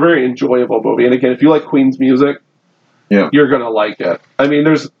 It's a very enjoyable movie. And again, if you like Queen's music, you're going to like it. I mean,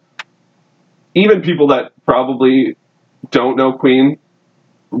 there's even people that probably don't know Queen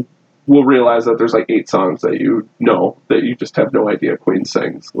will realize that there's like 8 songs that you know that you just have no idea Queen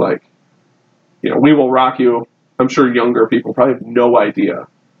sings. Like, We Will Rock You. I'm sure younger people probably have no idea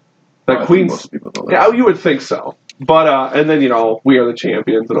that Queen's. Most people know that. Yeah, you would think so. But and then We Are the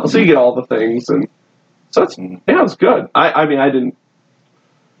Champions, and so you get all the things, and so it was good. I mean, I didn't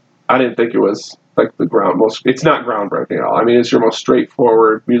think it was like it's not groundbreaking at all. I mean, it's your most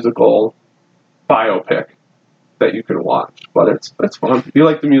straightforward musical biopic that you can watch, but it's fun. You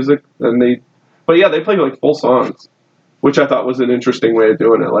like the music, and they play like full songs, which I thought was an interesting way of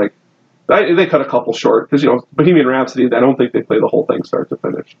doing it. Like, they cut a couple short because Bohemian Rhapsody, I don't think they play the whole thing start to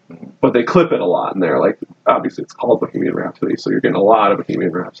finish, but they clip it a lot in there. Like, obviously it's called Bohemian Rhapsody, so you're getting a lot of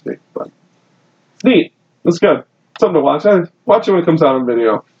Bohemian Rhapsody, but it's neat. It's good. something to watch. I watch it when it comes out on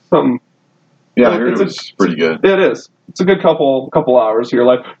video. Something. Yeah, I heard it was pretty good. It is. It's a good couple hours of your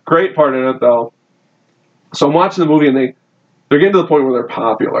life. Great part in it, though. So I'm watching the movie, and they're getting to the point where they're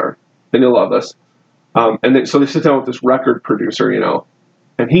popular, and you'll love this. So they sit down with this record producer,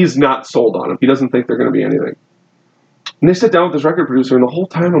 and he's not sold on them. He doesn't think they're going to be anything. And they sit down with this record producer, and the whole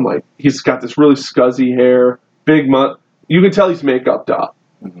time I'm like, he's got this really scuzzy hair, big you can tell he's make-upped up.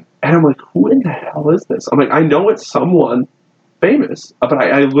 Mm-hmm. And I'm like, who in the hell is this? I'm like, I know it's someone famous, but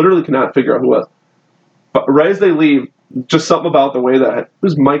I literally cannot figure out who it was. But right as they leave, just something about the way that it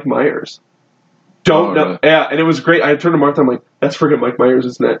was Mike Myers. Don't know. Really? Yeah, and it was great. I turned to Martha, I'm like, that's friggin' Mike Myers,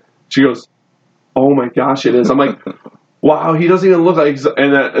 isn't it? She goes, oh my gosh, it is. I'm like, wow, he doesn't even look like,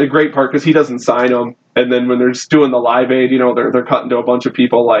 and a great part, because he doesn't sign them. And then when they're just doing the Live Aid, they're cutting to a bunch of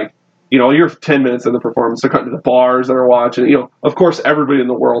people like, you're 10 minutes in the performance, they're cutting to the bars that are watching. Of course, everybody in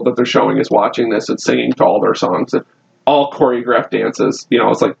the world that they're showing is watching this and singing to all their songs and all choreographed dances.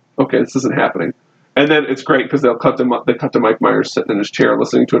 It's like, okay, this isn't happening. And then it's great because they cut to Mike Myers sitting in his chair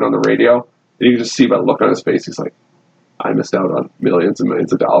listening to it on the radio, and you can just see by the look on his face, he's like, I missed out on millions and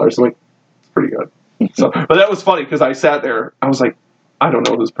millions of dollars. I'm like, it's pretty good. So, but that was funny because I sat there, I was like, I don't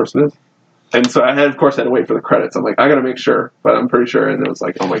know who this person is. And so I had to wait for the credits. I'm like, I got to make sure, but I'm pretty sure. And it was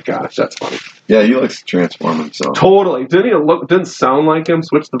like, oh my gosh, that's funny. Yeah, he likes to transform himself. Totally. Didn't sound like him,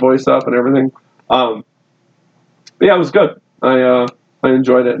 switched the voice up and everything. But yeah, it was good. I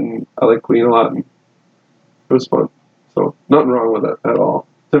enjoyed it, and I like Queen a lot, and it was fun. So nothing wrong with it at all.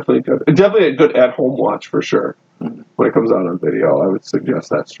 Definitely good. Definitely a good at-home watch for sure. Mm-hmm. When it comes out on video, I would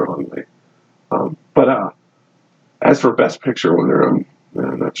suggest that strongly. But as for Best Picture winner, I'm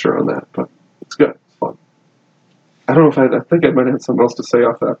not sure on that, but it's good. It's fun. I don't know if I think I might have something else to say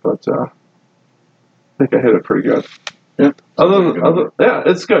off that, but I think I hit it pretty good. Yeah.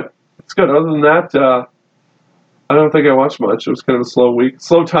 It's good. It's good. Other than that, I don't think I watched much. It was kind of a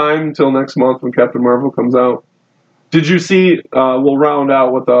slow time until next month when Captain Marvel comes out. Did you see? We'll round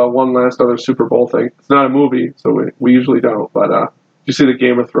out with one last other Super Bowl thing. It's not a movie, so we usually don't. But did you see the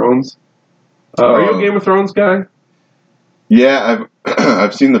Game of Thrones? Are you a Game of Thrones guy? Yeah,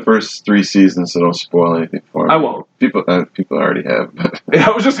 I've seen the first 3 seasons, so don't spoil anything for me. I won't. People already have. Yeah,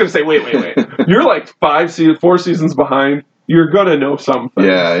 I was just gonna say, wait. You're like 4 seasons behind. You're gonna know something.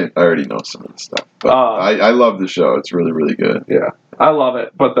 Yeah, I already know some of the stuff. But I love the show. It's really, really good. Yeah, I love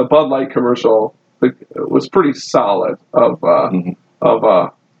it. But the Bud Light commercial was pretty solid of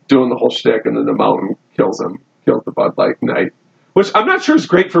doing the whole shtick, and then the mountain kills the Bud Light Knight. Which I'm not sure is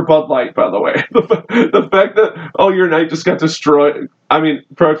great for Bud Light, by the way. The fact that, your night just got destroyed. I mean,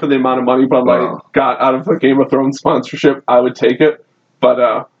 probably for the amount of money Bud Light got out of the Game of Thrones sponsorship, I would take it.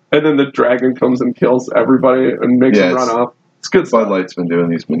 But, and then the dragon comes and kills everybody and makes them run off. It's good stuff. Bud Light's been doing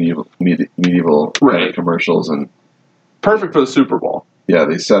these medieval commercials. And perfect for the Super Bowl. Yeah,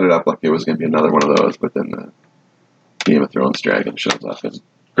 they set it up like it was going to be another one of those, but then the Game of Thrones dragon shows up and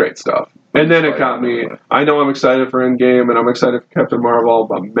great stuff. And then it got me. I know I'm excited for Endgame, and I'm excited for Captain Marvel,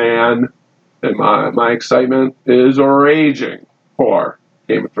 but man, and my excitement is raging for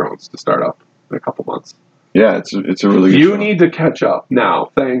Game of Thrones to start up in a couple months. Yeah, it's a really good You show. need to catch up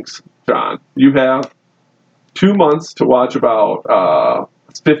now. Thanks, John. You have 2 months to watch about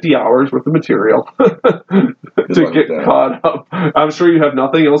 50 hours worth of material to get caught up. I'm sure you have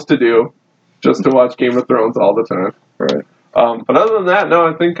nothing else to do, just to watch Game of Thrones all the time. Right. But other than that, no,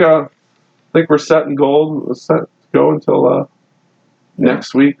 I think we're set in gold. We're set to go until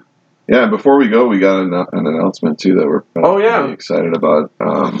next week. Yeah, before we go, we got an announcement too that we're really excited about.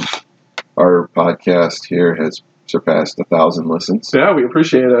 Our podcast here has surpassed 1,000 listens. Yeah, we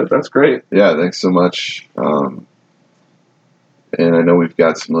appreciate it. That's great. Yeah, thanks so much. And I know we've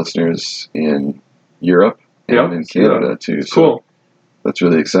got some listeners in Europe and in Canada too. So cool. That's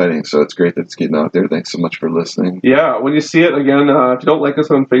really exciting. So it's great that it's getting out there. Thanks so much for listening. Yeah, when you see it again, if you don't like us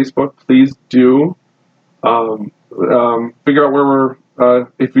on Facebook, please do. Figure out where we're.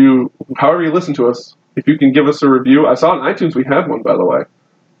 However you listen to us, if you can give us a review. I saw on iTunes we had one, by the way.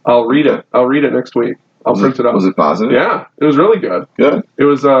 I'll read it. I'll read it next week. I'll print it up. Was it positive? Yeah, it was really good. Good. It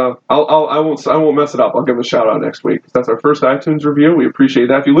was. I won't mess it up. I'll give it a shout out next week. That's our first iTunes review. We appreciate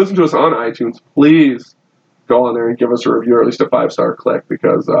that. If you listen to us on iTunes, please go on there and give us a review, or at least a 5-star click,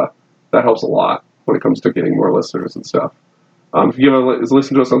 because that helps a lot when it comes to getting more listeners and stuff. If you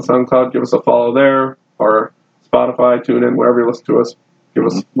listen to us on SoundCloud, give us a follow there, or Spotify, TuneIn, wherever you listen to us. Give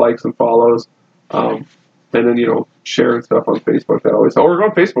us likes and follows. And then, share and stuff on Facebook. That always, or go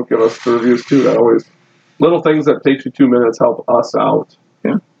on Facebook, give us the reviews too. That always, little things that take you 2 minutes help us out.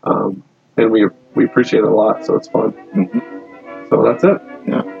 Yeah. And we appreciate it a lot, so it's fun. Mm-hmm. So that's it.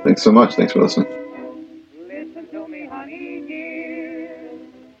 Yeah. Thanks so much. Thanks for listening. Listen to me.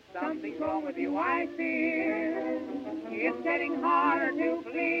 harder to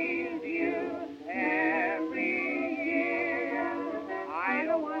please you every year. I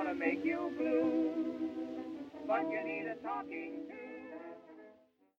don't want to make you blue, but you need a talking to.